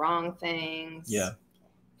out the wrong things. Yeah.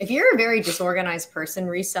 If you're a very disorganized person,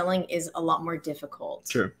 reselling is a lot more difficult.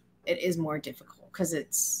 True. It is more difficult because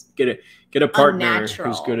it's get a partner unnatural.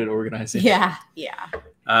 who's good at organizing. Yeah.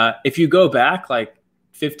 If you go back like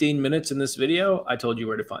 15 minutes in this video, I told you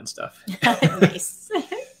where to find stuff. Nice.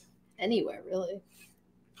 Anywhere, really.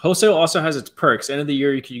 Wholesale also has its perks. End of the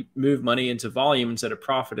year, you can move money into volume instead of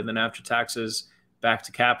profit, and then after taxes, back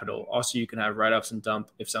to capital. Also, you can have write-ups and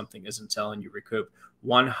dump if something isn't selling, you recoup.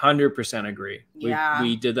 100% agree. Yeah.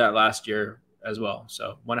 We did that last year as well.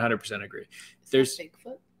 So 100% agree. There's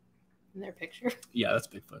Bigfoot in their picture. Yeah, that's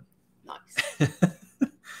Bigfoot. Nice.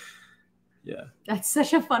 Yeah. That's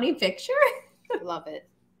such a funny picture. Love it.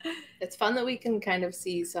 It's fun that we can kind of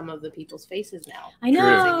see some of the people's faces now. I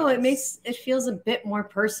know. It feels a bit more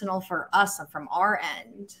personal for us from our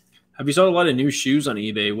end. Have you sold a lot of new shoes on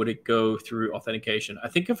eBay? Would it go through authentication? I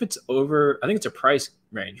think if it's over, I think it's a price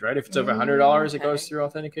range, right? If it's over $100, it goes through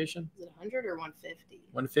authentication. Is it 100 or 150?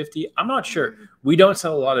 150? I'm not sure. We don't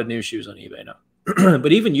sell a lot of new shoes on eBay now.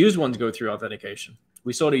 But even used ones go through authentication.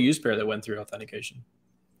 We sold a used pair that went through authentication.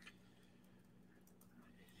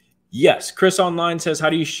 Yes, Chris Online says, how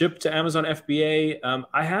do you ship to Amazon FBA?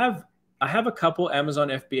 I have a couple Amazon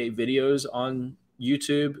FBA videos on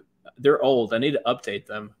YouTube. They're old. I need to update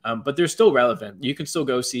them, but they're still relevant. You can still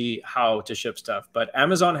go see how to ship stuff. But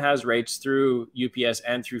Amazon has rates through UPS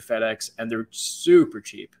and through FedEx, and they're super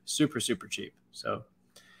cheap, super cheap. So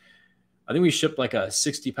I think we shipped like a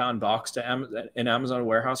 60-pound box to an Amazon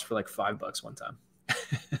warehouse for like $5 one time.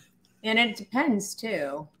 And it depends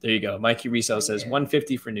too. There you go. Mikey Resale says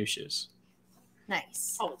 150 for new shoes.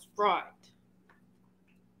 Nice. Oh, it's right.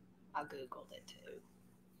 I Googled it too.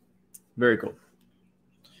 Very cool.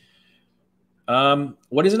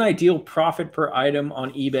 What is an ideal profit per item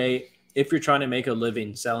on eBay if you're trying to make a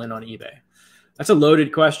living selling on eBay? That's a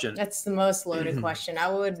loaded question. That's the most loaded question. I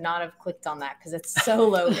would not have clicked on that because it's so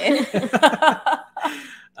loaded.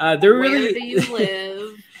 Where do you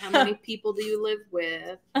live? How many people do you live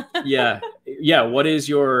with? Yeah. What is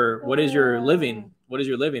your living? What is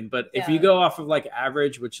your living? But if you go off of like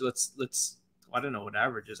average, which let's I don't know what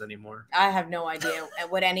average is anymore. I have no idea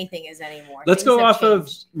what anything is anymore. Let's go off of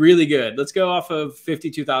really good. Let's go off of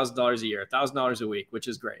 $52,000 a year, $1,000 a week, which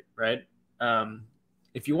is great, right?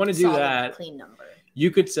 If you want to do that, clean number.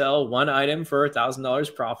 You could sell one item for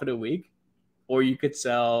 $1,000 profit a week, or you could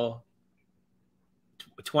sell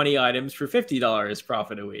 20 items for $50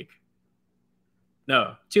 profit a week.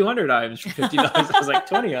 No, 200 items for $50. I was like,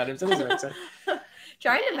 20 items. That doesn't make sense.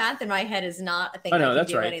 Trying to math in my head is not a thing. I know,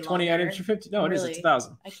 that's right. 20 items for 50. No, it is. It's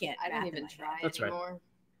 1,000. I can't. I don't even try that's anymore. Right.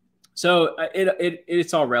 So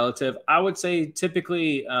it's all relative. I would say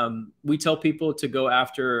typically we tell people to go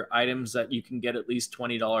after items that you can get at least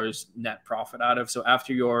 $20 net profit out of. So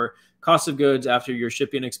after your cost of goods, after your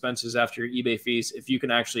shipping expenses, after your eBay fees, if you can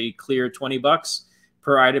actually clear $20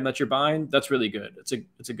 per item that you're buying, that's really good. It's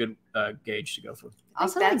a good gauge to go for.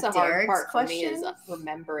 Also, that's a hard part for me is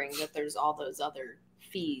remembering that there's all those other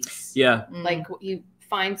fees. Yeah. Like you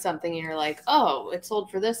find something and you're like, oh, it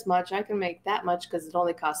sold for this much. I can make that much because it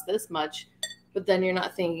only costs this much. But then you're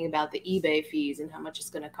not thinking about the eBay fees and how much it's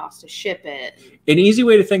going to cost to ship it. An easy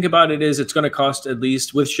way to think about it is it's going to cost, at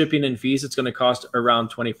least with shipping and fees, it's going to cost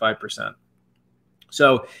around 25%.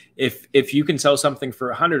 So if you can sell something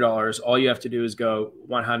for $100, all you have to do is go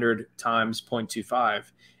 100 times 0.25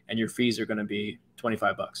 and your fees are going to be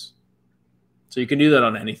 $25. So you can do that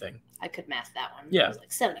on anything. I could math that one. Yeah. It was like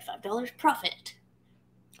 $75 profit.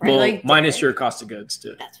 Right? Well, like minus your cost of goods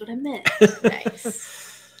too. That's what I meant.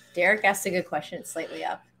 Nice. Derek asked a good question. It's slightly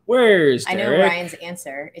up. Where's Derek? I know Ryan's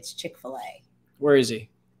answer. It's Chick-fil-A. Where is he?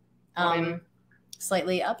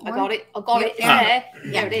 Slightly up. I got it. Yeah,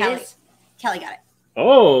 it is. Kelly got it.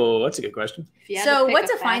 Oh, that's a good question. If you had to So pick what a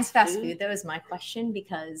defines fast food though is my question,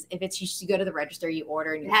 because if it's you go to the register, you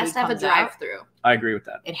order, and It your has food to have a comes out, drive-through. I agree with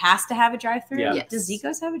that. it has to have a drive-through. Yeah. Yes. Does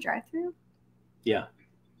Zico's have a drive-through? Yeah.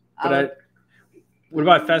 I would- But what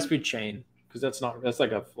about fast food chain? Because that's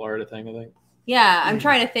like a Florida thing, I think. Yeah, I'm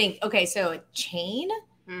trying to think. Okay, so a chain.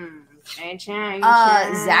 Chain.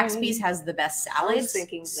 Zaxby's has the best I was salads,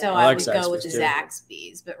 thinking so that. I I like would go with Zaxby's, too.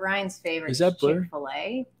 Zaxby's. But Ryan's favorite Is is that blue?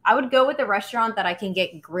 Chick-fil-A. I would go with the restaurant that I can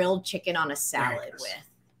get grilled chicken on a salad Nice. with.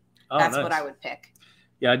 Oh, That's nice. what I would pick.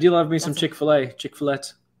 Yeah, I do love me some That's a- Chick-fil-A. Chick-fil-A.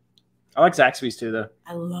 I like Zaxby's too, though.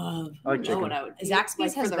 I love I like know chicken. what I would eat. Zaxby's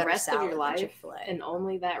Like, has for the better rest of salad your than life Chick-fil-A. and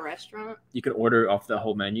only that restaurant. You can order off the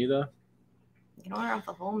whole menu, though. You can order off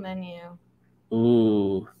the whole menu.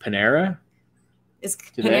 Ooh, Panera? Is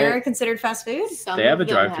Do Panera they- considered fast food? Some They have of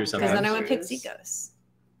a them drive-thru Because then I would pick drive-thrus. Zico's.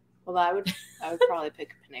 Well, I would probably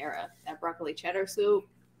pick Panera. That broccoli cheddar soup.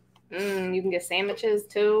 You can get sandwiches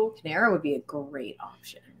too. Panera would be a great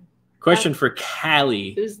option. Question for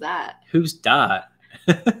Callie. Who's that? Who's Dot?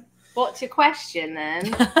 What's your question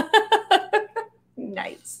then?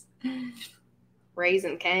 Nice.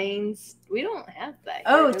 Raisin Canes. We don't have that.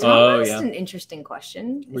 Oh, here, do we? Tom Oh, asked yeah. an interesting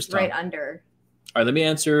question. Where's It's right Tom? under. All right, let me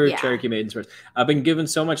answer Yeah. Cherokee Maidens first. I've been given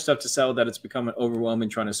so much stuff to sell that it's become overwhelming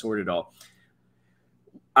trying to sort it all.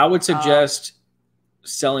 I would suggest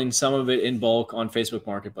selling some of it in bulk on Facebook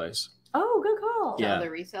Marketplace. Oh, good call. To Yeah.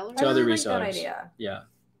 other resellers. To I other really like that resellers. idea. Yeah.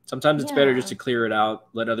 Sometimes it's better just Yeah. to clear it out,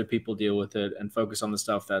 let other people deal with it, and focus on the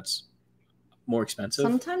stuff that's more expensive.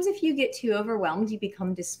 Sometimes if you get too overwhelmed, you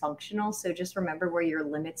become dysfunctional. So just remember where your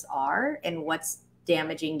limits are and what's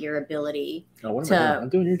damaging your ability Oh, what am I doing? to I'm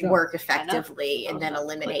doing your job. work effectively, I and was then about to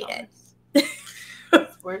eliminate click it. on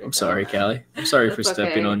this. Where'd it I'm go sorry, now? Callie. I'm sorry for That's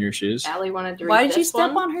stepping okay. on your shoes. Allie wanted to read Why did you this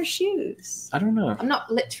step one. on her shoes? I don't know. I'm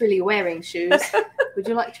not literally wearing shoes. Would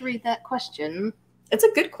you like to read that question? It's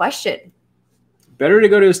a good question. Better to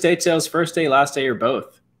go to estate sales first day, last day, or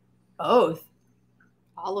both? Both.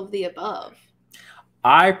 All of the above.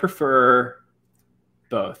 I prefer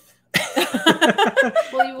both.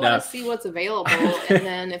 Well, you want No. to see what's available, and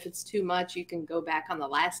then if it's too much, you can go back on the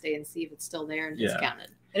last day and see if it's still there and Yeah. discounted.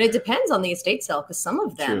 And it depends on the estate sale, because some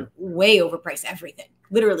of them True. way overprice everything.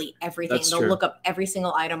 Literally everything. That's They'll true. look up every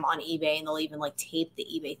single item on eBay, and they'll even like tape the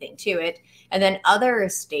eBay thing to it. And then other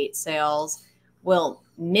estate sales will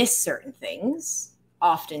miss certain things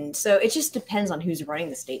often. So it just depends on who's running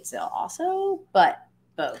the estate sale also, but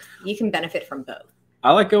both. You can benefit from both,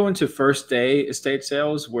 I like going to first day estate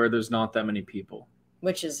sales where there's not that many people,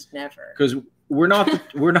 which is never. because we're not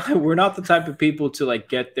the type of people to like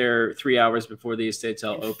get there 3 hours before the estate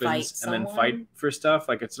sale And opens fight and then fight someone. for stuff.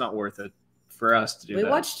 Like, it's not worth it for us to do We that.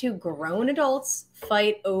 watched two grown adults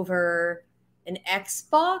fight over an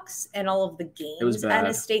Xbox and all of the games at bad.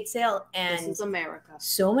 an estate sale, This and is America.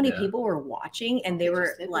 so many Yeah. people were watching, and they They were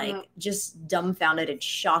just did them like up. just dumbfounded and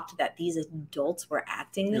shocked that these adults were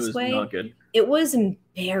acting It this was way. not good. It was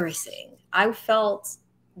embarrassing. I felt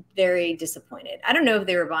very disappointed. I don't know if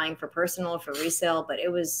they were buying for personal or for resale, but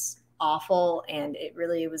it was awful, and it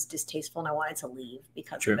was distasteful, and I wanted to leave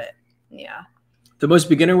because True. of it. Yeah. The most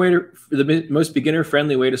beginner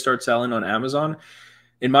friendly way to start selling on Amazon,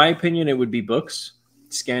 in my opinion, it would be books.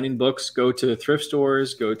 Scanning books. Go to thrift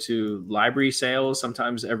stores. Go to library sales.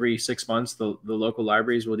 Sometimes every 6 months, the local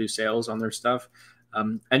libraries will do sales on their stuff.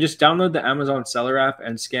 And just download the Amazon Seller app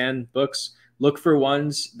and scan books. Look for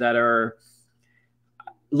ones that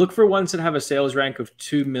have a sales rank of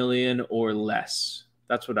 2 million or less.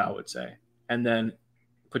 That's what I would say. And then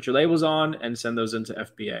put your labels on and send those into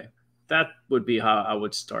FBA. That would be how I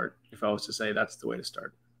would start if I was to say that's the way to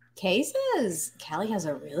start. Kay says Callie has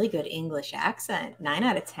a really good English accent. 9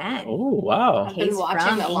 out of 10. Oh, wow. I've been Kay's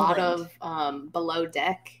watching from a lot England. of Below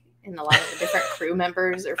Deck, and a lot of the different crew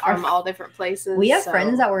members are from all different places. We have so-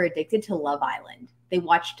 friends that were addicted to Love Island. They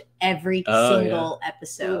watched every Oh, single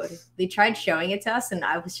episode. Oof. They tried showing it to us, and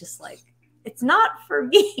I was just like, it's not for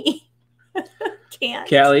me. Can't.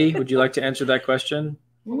 Callie, would you like to answer that question?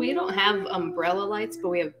 We don't have umbrella lights, but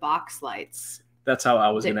we have box lights That's how I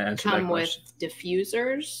was that going to answer that come with question.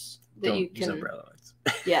 diffusers that Don't you use can. umbrella lights.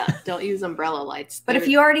 Yeah, don't use umbrella lights. But if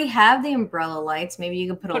you already have the umbrella lights, maybe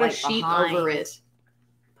you could put a put a light sheet behind. over it,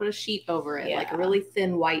 put a sheet over it, like a Yeah. really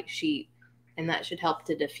thin white sheet, and that should help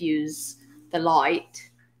to diffuse the light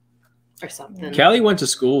or something. Callie went to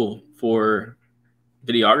school for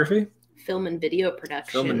videography, Film and video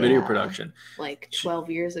production. film and Yeah. video production. like 12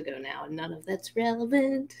 years ago now. None of that's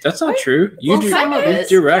relevant. That's not true. You Well, do some of you it,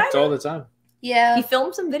 direct kind of. all the time. Yeah, He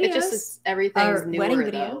filmed some videos. it just is, everything's Or newer wedding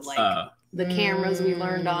though. videos. Like the cameras we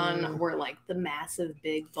learned on Mm. were like the massive,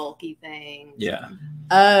 big, bulky things. Yeah.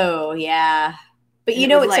 Oh, yeah. But you And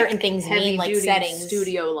know it was, what certain things heavy mean, like duty settings.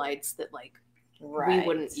 studio lights that like we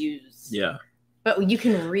wouldn't use. Yeah. But you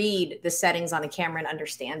can read the settings on a camera and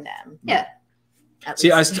understand them. Yeah.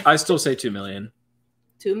 See, I still say 2 million.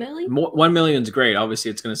 2 million? 1 million is great.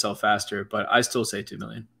 Obviously, it's going to sell faster, but I still say 2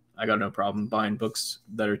 million. I got no problem buying books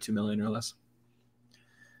that are 2 million or less.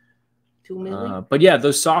 2 million. But yeah,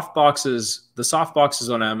 those soft boxes, the soft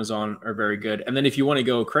boxes on Amazon are very good. And then if you want to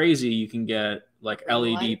go crazy, you can get like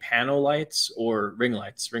LED panel lights or ring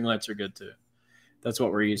lights. Ring lights are good too. That's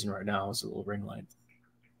what we're using right now is a little ring light.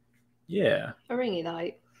 Yeah. A ringy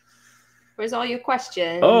light. Where's all your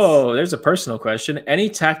questions? Oh, there's a personal question. Any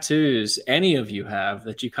tattoos any of you have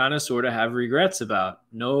that you kind of sort of have regrets about?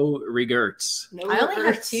 No regrets. No I only have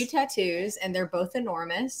regrets. 2 tattoos, and they're both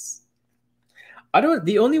enormous.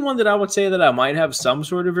 The only one that I would say that I might have some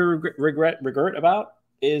sort of a regret about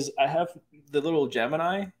is I have the little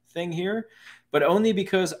Gemini thing here, but only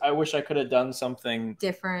because I wish I could have done something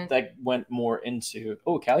Different. that went more into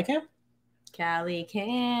CaliCam?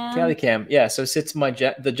 CaliCam. CaliCam. Yeah, so since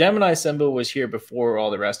the Gemini symbol was here before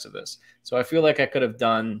all the rest of this. So I feel like I could have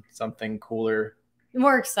done something cooler.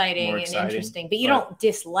 More exciting and interesting, but you don't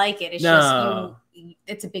dislike it. It's just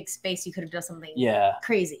it's a big space. You could have done something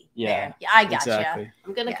crazy. Yeah, I gotcha. Exactly.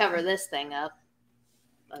 I'm gonna cover this thing up.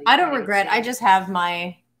 I don't regret. I just have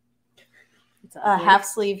my half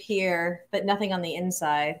sleeve here, but nothing on the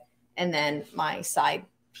inside, and then my side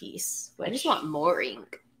piece. I just want more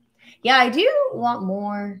ink. Yeah, I do want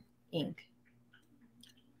more ink.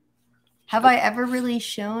 Have I ever really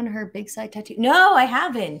shown her big side tattoo? No, I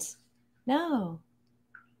haven't. No.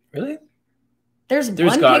 Really? There's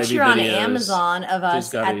one picture on Amazon of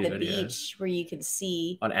us at the beach where you can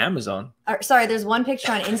see. On Amazon? Sorry, there's one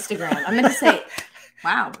picture on Instagram. I'm going to say,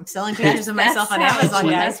 wow, I'm selling pictures of myself on Amazon.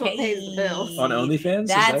 That's what pays the bills. On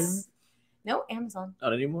OnlyFans? No, Amazon.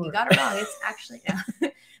 Not anymore. You got it wrong. It's actually, no.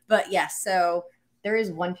 But yes, so there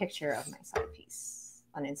is one picture of my side piece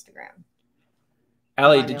on Instagram.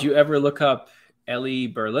 Allie, did you ever look up Ellie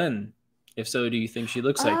Berlin? If so, do you think she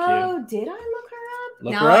looks like you? Oh, did I look her up?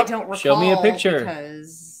 Look her up. I don't recall. Show me a picture.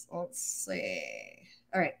 Because, let's see.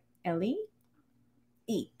 All right. Ellie?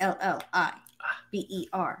 ELLIBER.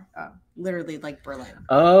 Oh, literally like Berlin.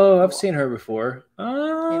 Oh, I've seen her before.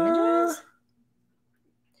 Images?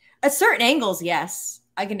 At certain angles, yes.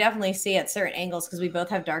 I can definitely see at certain angles because we both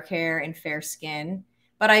have dark hair and fair skin.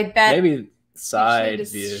 But I bet maybe side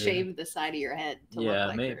just view. Shave the side of your head. To look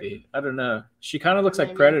like maybe. Her. I don't know. She kind of looks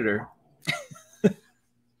like Predator.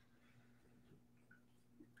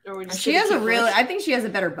 She has I think she has a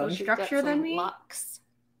better bone structure than me. Locks.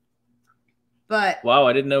 But wow,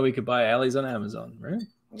 I didn't know we could buy Allie's on Amazon, right?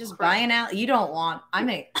 Just buying out. You don't want. I'm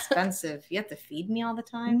expensive. You have to feed me all the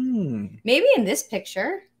time. Maybe in this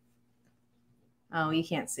picture. Oh, you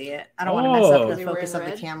can't see it. I don't want to mess up the focus of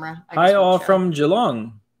the camera. Hi, all from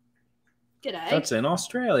Geelong. G'day. That's in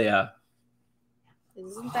Australia.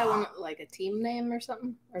 Isn't that one like a team name or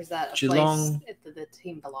something? Or is that a Geelong place that the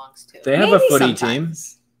team belongs to? They have a footy team.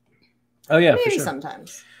 Oh, yeah, maybe for sure.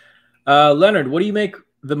 Sometimes. Leonard, what do you make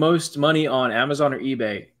the most money on, Amazon or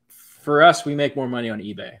eBay? For us, we make more money on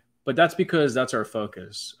eBay. But that's because that's our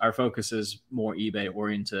focus. Our focus is more eBay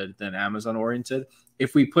oriented than Amazon oriented.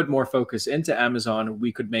 If we put more focus into Amazon,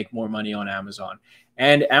 we could make more money on Amazon.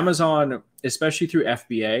 And Amazon, especially through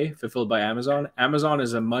FBA, Fulfilled by Amazon, Amazon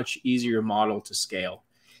is a much easier model to scale.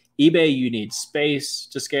 eBay, you need space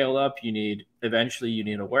to scale up. Eventually you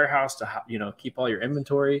need a warehouse to keep all your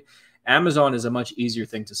inventory. Amazon is a much easier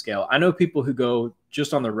thing to scale. I know people who go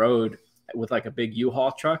just on the road with like a big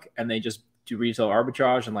U-Haul truck and they just do retail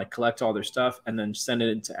arbitrage and like collect all their stuff and then send it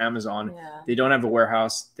into Amazon. Yeah. They don't have a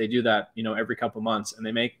warehouse. They do that, every couple months and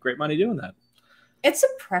they make great money doing that. It's a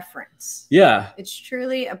preference. Yeah. It's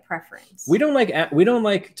truly a preference. We don't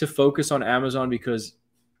like to focus on Amazon because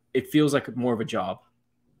it feels like more of a job.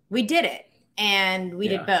 We did it and we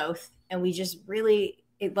did both and we just really,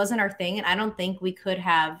 it wasn't our thing. And I don't think we could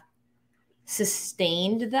have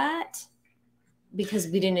sustained that because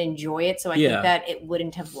we didn't enjoy it. So I think that it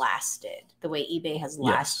wouldn't have lasted the way eBay has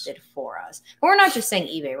lasted for us. But we're not just saying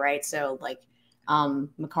eBay, right? So like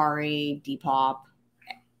Mercari, Depop,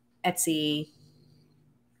 Etsy,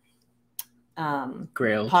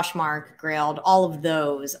 Grailed. Poshmark, Grailed, all of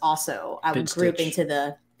those also I would group into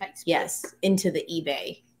the into the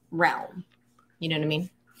eBay realm. You know what I mean?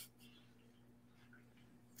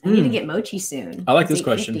 I need to get mochi soon. I like this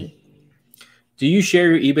question. Do you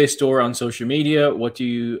share your eBay store on social media? What do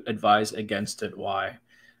you advise against it? Why?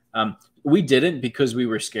 We didn't because we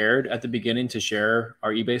were scared at the beginning to share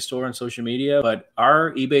our eBay store on social media. But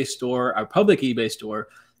our eBay store, our public eBay store,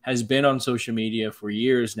 has been on social media for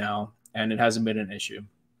years now. and it hasn't been an issue.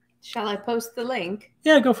 Shall I post the link?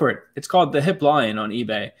 Yeah, go for it. It's called the Hip Lion on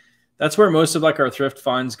eBay. That's where most of like our thrift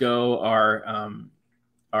finds go, our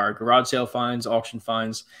garage sale finds, auction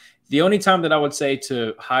finds. The only time that I would say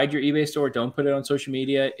to hide your eBay store, don't put it on social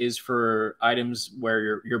media, is for items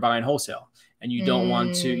where you're buying wholesale and you don't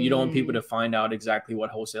want people to find out exactly what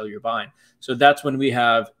wholesale you're buying. So that's when we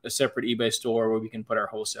have a separate eBay store where we can put our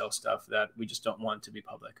wholesale stuff that we just don't want to be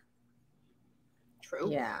public. True.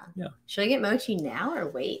 Yeah. Yeah. Should I get Mochi now or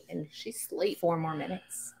wait? And She's late. 4 more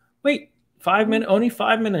minutes. Wait, 5 minutes, only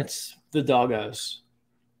 5 minutes. The doggos.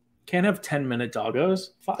 Can't have 10-minute doggos.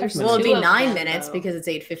 5 There's minutes. Well, it'd be of 9 them, minutes though. because it's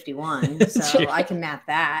 8:51. So I can map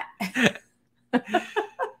that.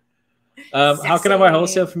 How can I buy Sexy.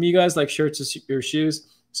 wholesale from you guys, like shirts or shoes?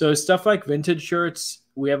 So stuff like vintage shirts,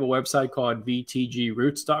 we have a website called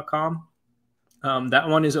vtgroots.com. That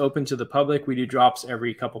one is open to the public. We do drops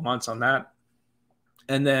every couple months on that.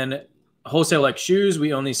 And then wholesale like shoes,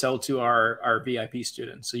 we only sell to our VIP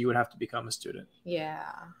students. So you would have to become a student.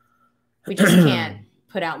 Yeah. We just can't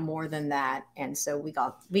put out more than that. And so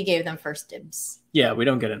we gave them first dibs. Yeah, we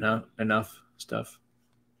don't get enough stuff.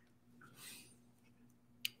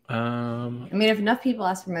 I mean, if enough people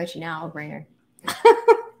ask for Mochi now, I'll bring her.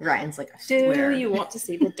 Ryan's like, I Do swear. you want to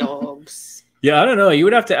see the dogs? Yeah, I don't know. You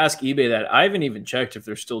would have to ask eBay that. I haven't even checked if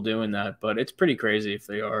they're still doing that, but it's pretty crazy if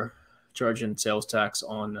they are charging sales tax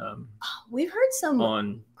on We've heard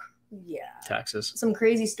some taxes. some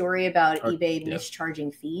crazy story about Or- eBay yeah.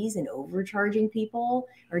 mischarging fees and overcharging people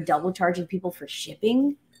or double charging people for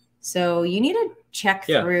shipping. So you need to check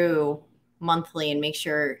Yeah. through monthly and make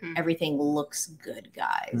sure Mhm. everything looks good,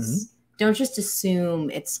 guys. Mhm. Don't just assume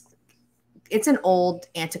it's an old,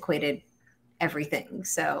 antiquated everything.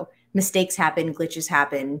 So mistakes happen, glitches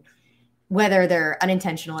happen, whether they're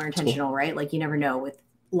unintentional or intentional, right? Like you never know with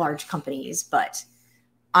large companies, but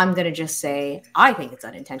I'm going to just say, I think it's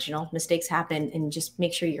unintentional. Mistakes happen, and just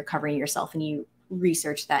make sure you're covering yourself and you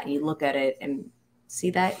research that and you look at it and see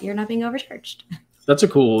that you're not being overcharged. That's a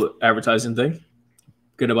cool advertising thing.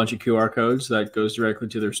 Get a bunch of QR codes that goes directly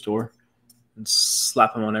to their store and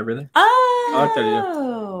slap them on everything. Oh, like that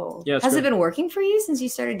idea. Yeah, it's has it good. been working for you since you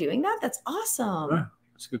started doing that? That's awesome. Yeah,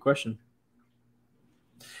 that's a good question.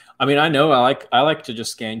 I mean, I know I like to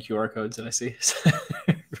just scan QR codes that I see.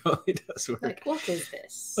 It really does work. Like, what is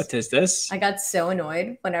this? What is this? I got so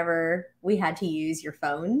annoyed whenever we had to use your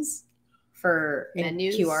phones for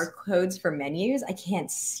Menus? QR codes for menus. I can't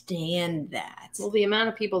stand that. Well, the amount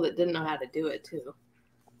of people that didn't know how to do it too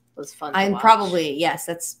was fun. I'm to watch. probably,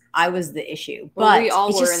 yes, I was the issue. Well, but we all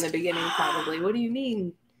it's were just- in the beginning, probably. What do you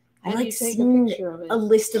mean? I How do like you take a seeing picture of it? a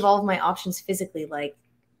list of all of my options physically. Like,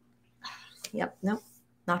 yep, nope,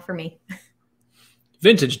 not for me.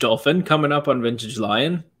 Vintage Dolphin coming up on Vintage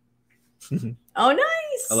Lion. Oh,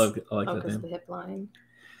 nice. I like Oh, that because name. the hip line.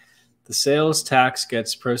 The sales tax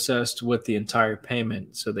gets processed with the entire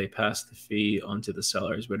payment, so they pass the fee onto the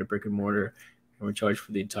sellers with a brick and mortar, and we're charged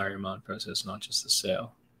for the entire amount processed, not just the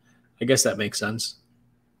sale. I guess that makes sense.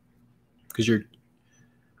 Because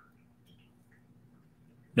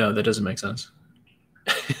no, that doesn't make sense.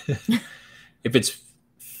 If it's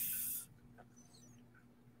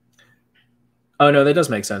no, that does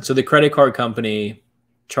make sense. So the credit card company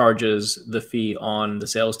charges the fee on the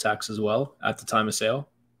sales tax as well at the time of sale.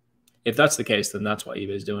 If that's the case, then that's why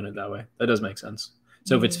eBay is doing it that way. That does make sense.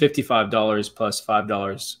 So if it's $55 plus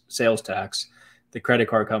 $5 sales tax, the credit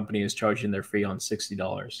card company is charging their fee on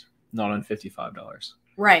 $60, not on $55.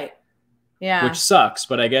 Right. Yeah. Which sucks,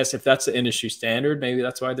 but I guess if that's the industry standard, maybe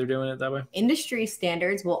that's why they're doing it that way. Industry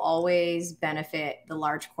standards will always benefit the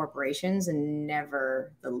large corporations and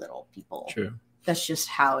never the little people. True. That's just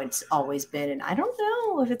how it's always been. And I don't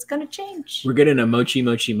know if it's going to change. We're getting a mochi,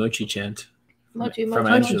 mochi, mochi chant. Mochi, From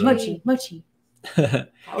mochi, Angela. Mochi, mochi.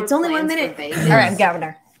 Our It's only 1 plans for minute. Vegas. All right, I'm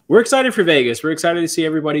Governor. We're excited for Vegas. We're excited to see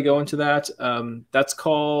everybody go into that. That's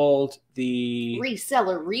called the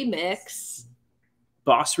Reseller remix.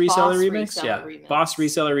 Boss Reseller Boss Remix. Reseller Yeah, Remix. Boss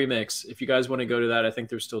Reseller Remix. If you guys want to go to that, I think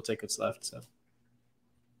there's still tickets left. So.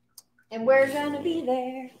 And we're going to be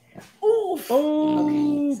there. Ooh. Oh,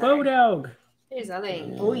 Okay, sorry. Bodog. Here's the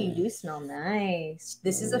thing. Oh, you do smell nice.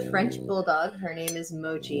 This is a French bulldog. Her name is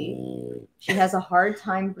Mochi. She has a hard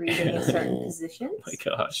time breathing in certain positions. Oh my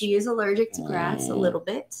gosh. She is allergic to grass a little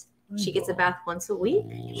bit. She gets a bath once a week,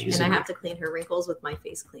 She's and a I have to clean her wrinkles with my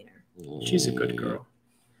face cleaner. She's a good girl.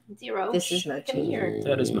 Zero. This is Mochi. Come here.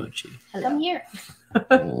 That is Mochi. Hello. Come here.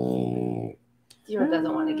 Zero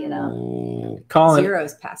doesn't want to get up. Colin,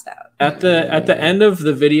 Zero's passed out. at the end of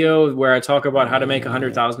the video where I talk about how to make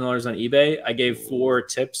 $100,000 on eBay, I gave 4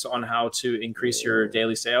 tips on how to increase your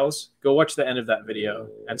daily sales. Go watch the end of that video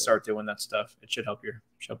and start doing that stuff. It should help you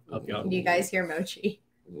out. Do you guys hear Mochi?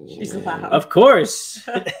 She's loud. Of course.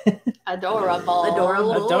 Adorable.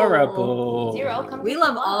 Adorable. Zero, come We get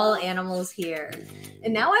love the all ball. animals here.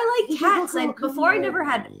 And now I like cats. Before I never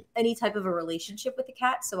had any type of a relationship with a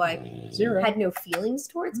cat, so I Zero. had no feelings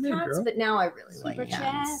towards Yeah, cats, girl. but now I really Super like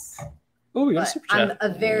cats. Oh, we got a But super I'm chat.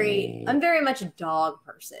 I'm very much a dog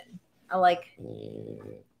person. I like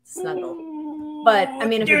snuggle. But I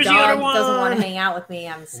mean, if There's a the other dog doesn't want one. to hang out with me,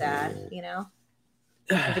 I'm sad, you know?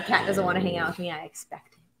 If a cat doesn't want to hang out with me, I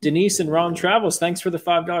expect it. Denise and Ron Travels, thanks for the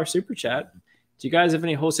 $5 super chat. Do you guys have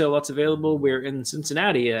any wholesale lots available? We're in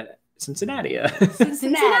Cincinnati. Cincinnati. And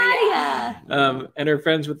are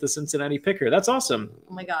friends with the Cincinnati picker. That's awesome.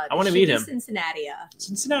 Oh my God. I wanna it meet should be him. Cincinnati.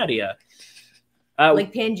 Cincinnati.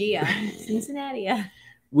 Like Pangea. Cincinnati.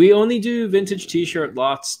 We only do vintage t-shirt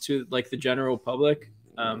lots to like the general public.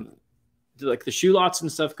 Like the shoe lots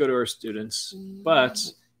and stuff go to our students. But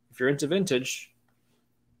if you're into vintage,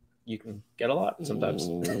 you can get a lot sometimes.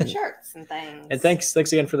 Shirts and things. And thanks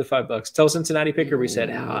again for the $5. Tell Cincinnati picker we said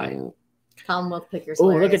hi. Commonwealth pickers. Oh,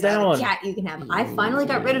 look at hilarious. that I have a one. Cat you can have. I finally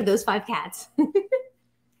got rid of those 5 cats.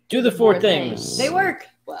 Do the 4 Four things. They work.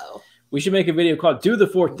 Whoa. We should make a video called "Do the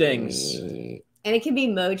 4 Things." And it can be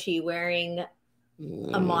Mochi wearing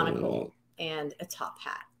a monocle and a top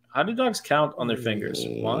hat. How do dogs count on their fingers?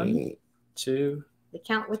 1, 2. They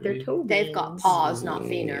count with their toe They've got beans. paws, not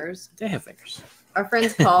fingers. They have fingers. Our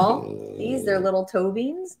friends call these their little toe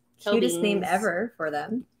beans. Toe Cutest name beans. ever for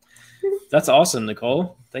them. That's awesome,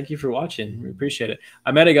 Nicole. Thank you for watching. We appreciate it.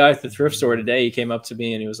 I met a guy at the thrift store today. He came up to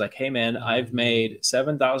me and he was like, "Hey, man, I've made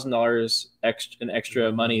 $7,000 in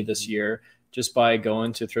extra money this year just by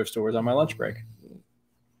going to thrift stores on my lunch break."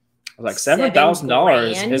 I was like,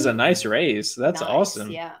 $7,000 $7,000 is a nice raise. That's Nice, awesome.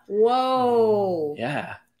 Yeah. Whoa.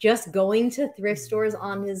 Yeah. Just going to thrift stores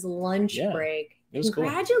on his lunch Yeah. break. It was cool.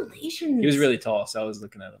 Congratulations. He was really tall, so I was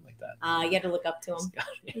looking at him like that. You had to look up to him.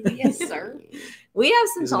 Yes, sir. We have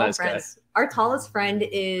some He's a tall nice guy. friends. Our tallest friend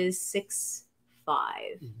is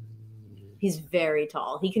 6'5". He's very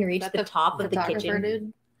tall. He can reach Is that the top of the photographer kitchen.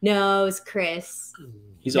 dude? No, it's Chris.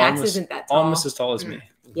 He's Max almost, isn't that tall. almost as tall as me.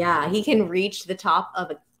 Yeah, he can reach the top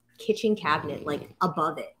of a kitchen cabinet, like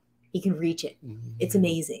above it. He can reach it. It's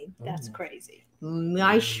amazing. That's crazy.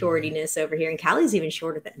 My shortiness over here, and Callie's even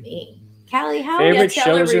shorter than me. Callie, how Favorite tell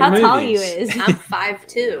shows or how movies? tall you is? I'm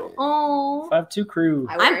 5'2". Oh, 5'2" crew.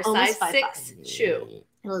 I wear I'm a almost size 5'5". 6 shoe.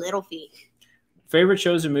 little feet. Favorite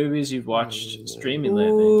shows or movies you've watched streaming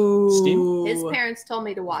lately? Ooh. Steam? His parents told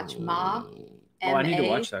me to watch Ma. Oh, I need to M.A..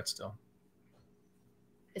 watch that still.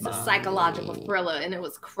 It's a psychological thriller, and it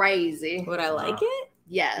was crazy. Would I like it?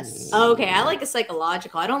 Yes. Oh, okay, I like a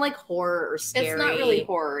psychological. I don't like horror or scary. It's not really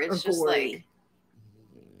horror. or It's just gory. like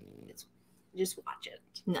just watch it.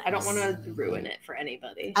 Nice. I don't want to ruin it for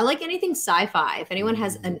anybody. I like anything sci-fi. If anyone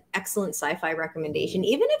has an excellent sci-fi recommendation,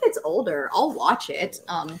 even if it's older, I'll watch it.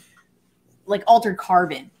 Like Altered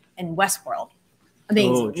Carbon and Westworld.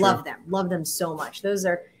 Amazing. Oh, true. Love them so much. Those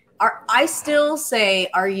are I still say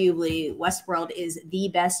arguably Westworld is the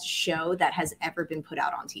best show that has ever been put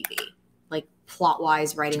out on TV. Like plot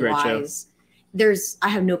wise, writing great show. wise. I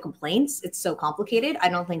have no complaints. It's so complicated. I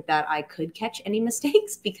don't think that I could catch any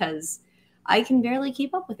mistakes because I can barely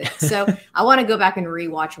keep up with it. So I want to go back and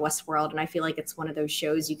rewatch Westworld. And I feel like it's one of those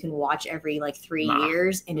shows you can watch every like 3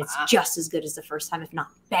 years and it's just as good as the first time, if not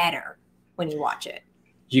better, when you watch it.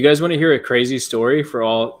 Do you guys want to hear a crazy story for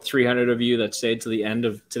all 300 of you that stayed to the end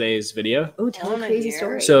of today's video? Oh, tell a wanna crazy hear.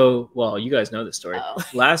 story. So, well, you guys know this story. Oh.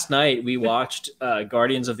 Last night we watched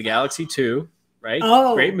Guardians of the Galaxy 2, right?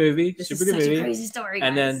 Oh, great movie, this super is good such movie. a crazy story.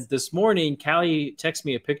 And guys. then this morning, Callie texted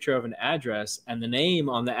me a picture of an address, and the name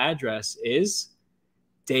on the address is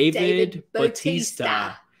David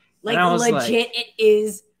Bautista. like and I was legit, like- it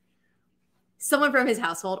is someone from his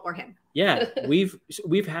household or him. Yeah, we've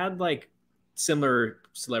had like similar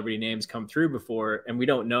celebrity names come through before, and we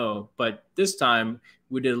don't know. But this time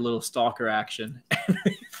we did a little stalker action.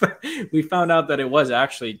 We found out that it was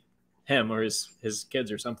actually him or his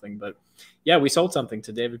kids or something. But yeah, we sold something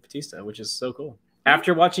to David Bautista, which is so cool.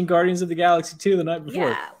 After watching Guardians of the Galaxy 2 the night before.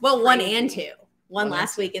 Yeah. Well, 1 Crazy. and 2. One One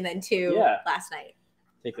last week and then 2 Yeah. last night.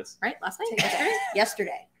 Take this. Right? Last night?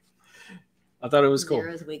 Yesterday. I thought it was cool.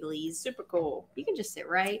 Zero's wigglies. Super cool. You can just sit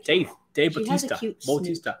right. Dave She has a Bautista. cute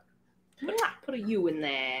Bautista. Put a U in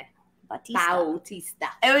there. Batista. Bautista.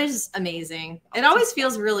 It was amazing. It always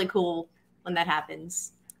feels really cool when that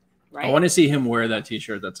happens. Right? I want to see him wear that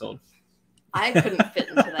t-shirt that's sold. I couldn't fit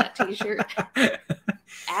into that t-shirt.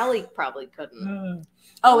 Allie probably couldn't.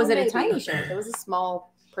 Oh, was it maybe. a tiny shirt? It was a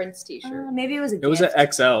small Prince t-shirt. Maybe it was a It was gift.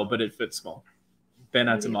 an XL, but it fit small. Ben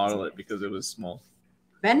had to Maybe it was model a it because it was small.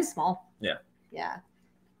 Ben's small. Yeah. Yeah.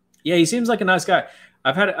 Yeah, he seems like a nice guy.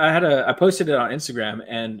 I posted it on Instagram,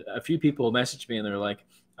 and a few people messaged me, and they're like,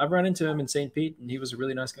 "I've run into him in St. Pete, and he was a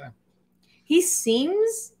really nice guy." He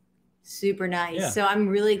seems super nice. Yeah. So I'm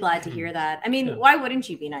really glad to hear that. I mean, Yeah. why wouldn't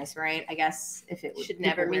you be nice, right? I guess if it You would should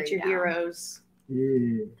never people wear meet you your down. heroes.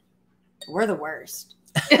 We're the worst.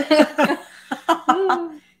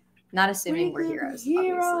 Not assuming we're heroes,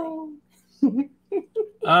 obviously.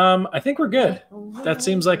 I think we're good. That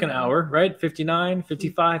seems like an hour, right? 59,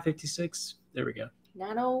 55, 56. There we go.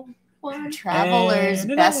 901. Travelers,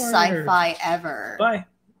 And an best hour. sci-fi ever. Bye.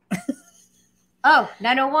 Oh,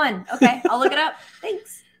 901. Okay, I'll look it up.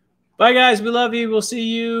 Thanks. Bye, guys. We love you. We'll see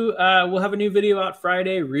you. We'll have a new video out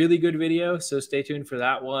Friday. Really good video. So stay tuned for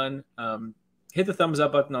that one. Hit the thumbs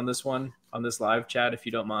up button on this one, on this live chat, if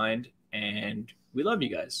you don't mind. And we love you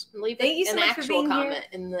guys. Leave Thank you so an much for actual being here. comment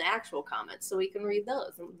in the actual comments so we can read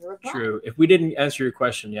those and reply. True. If we didn't answer your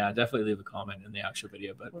question, yeah, definitely leave a comment in the actual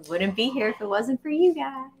video. But We wouldn't be here if it wasn't for you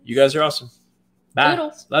guys. you guys are awesome. Bye.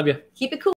 Toodles. Love you. Keep it cool.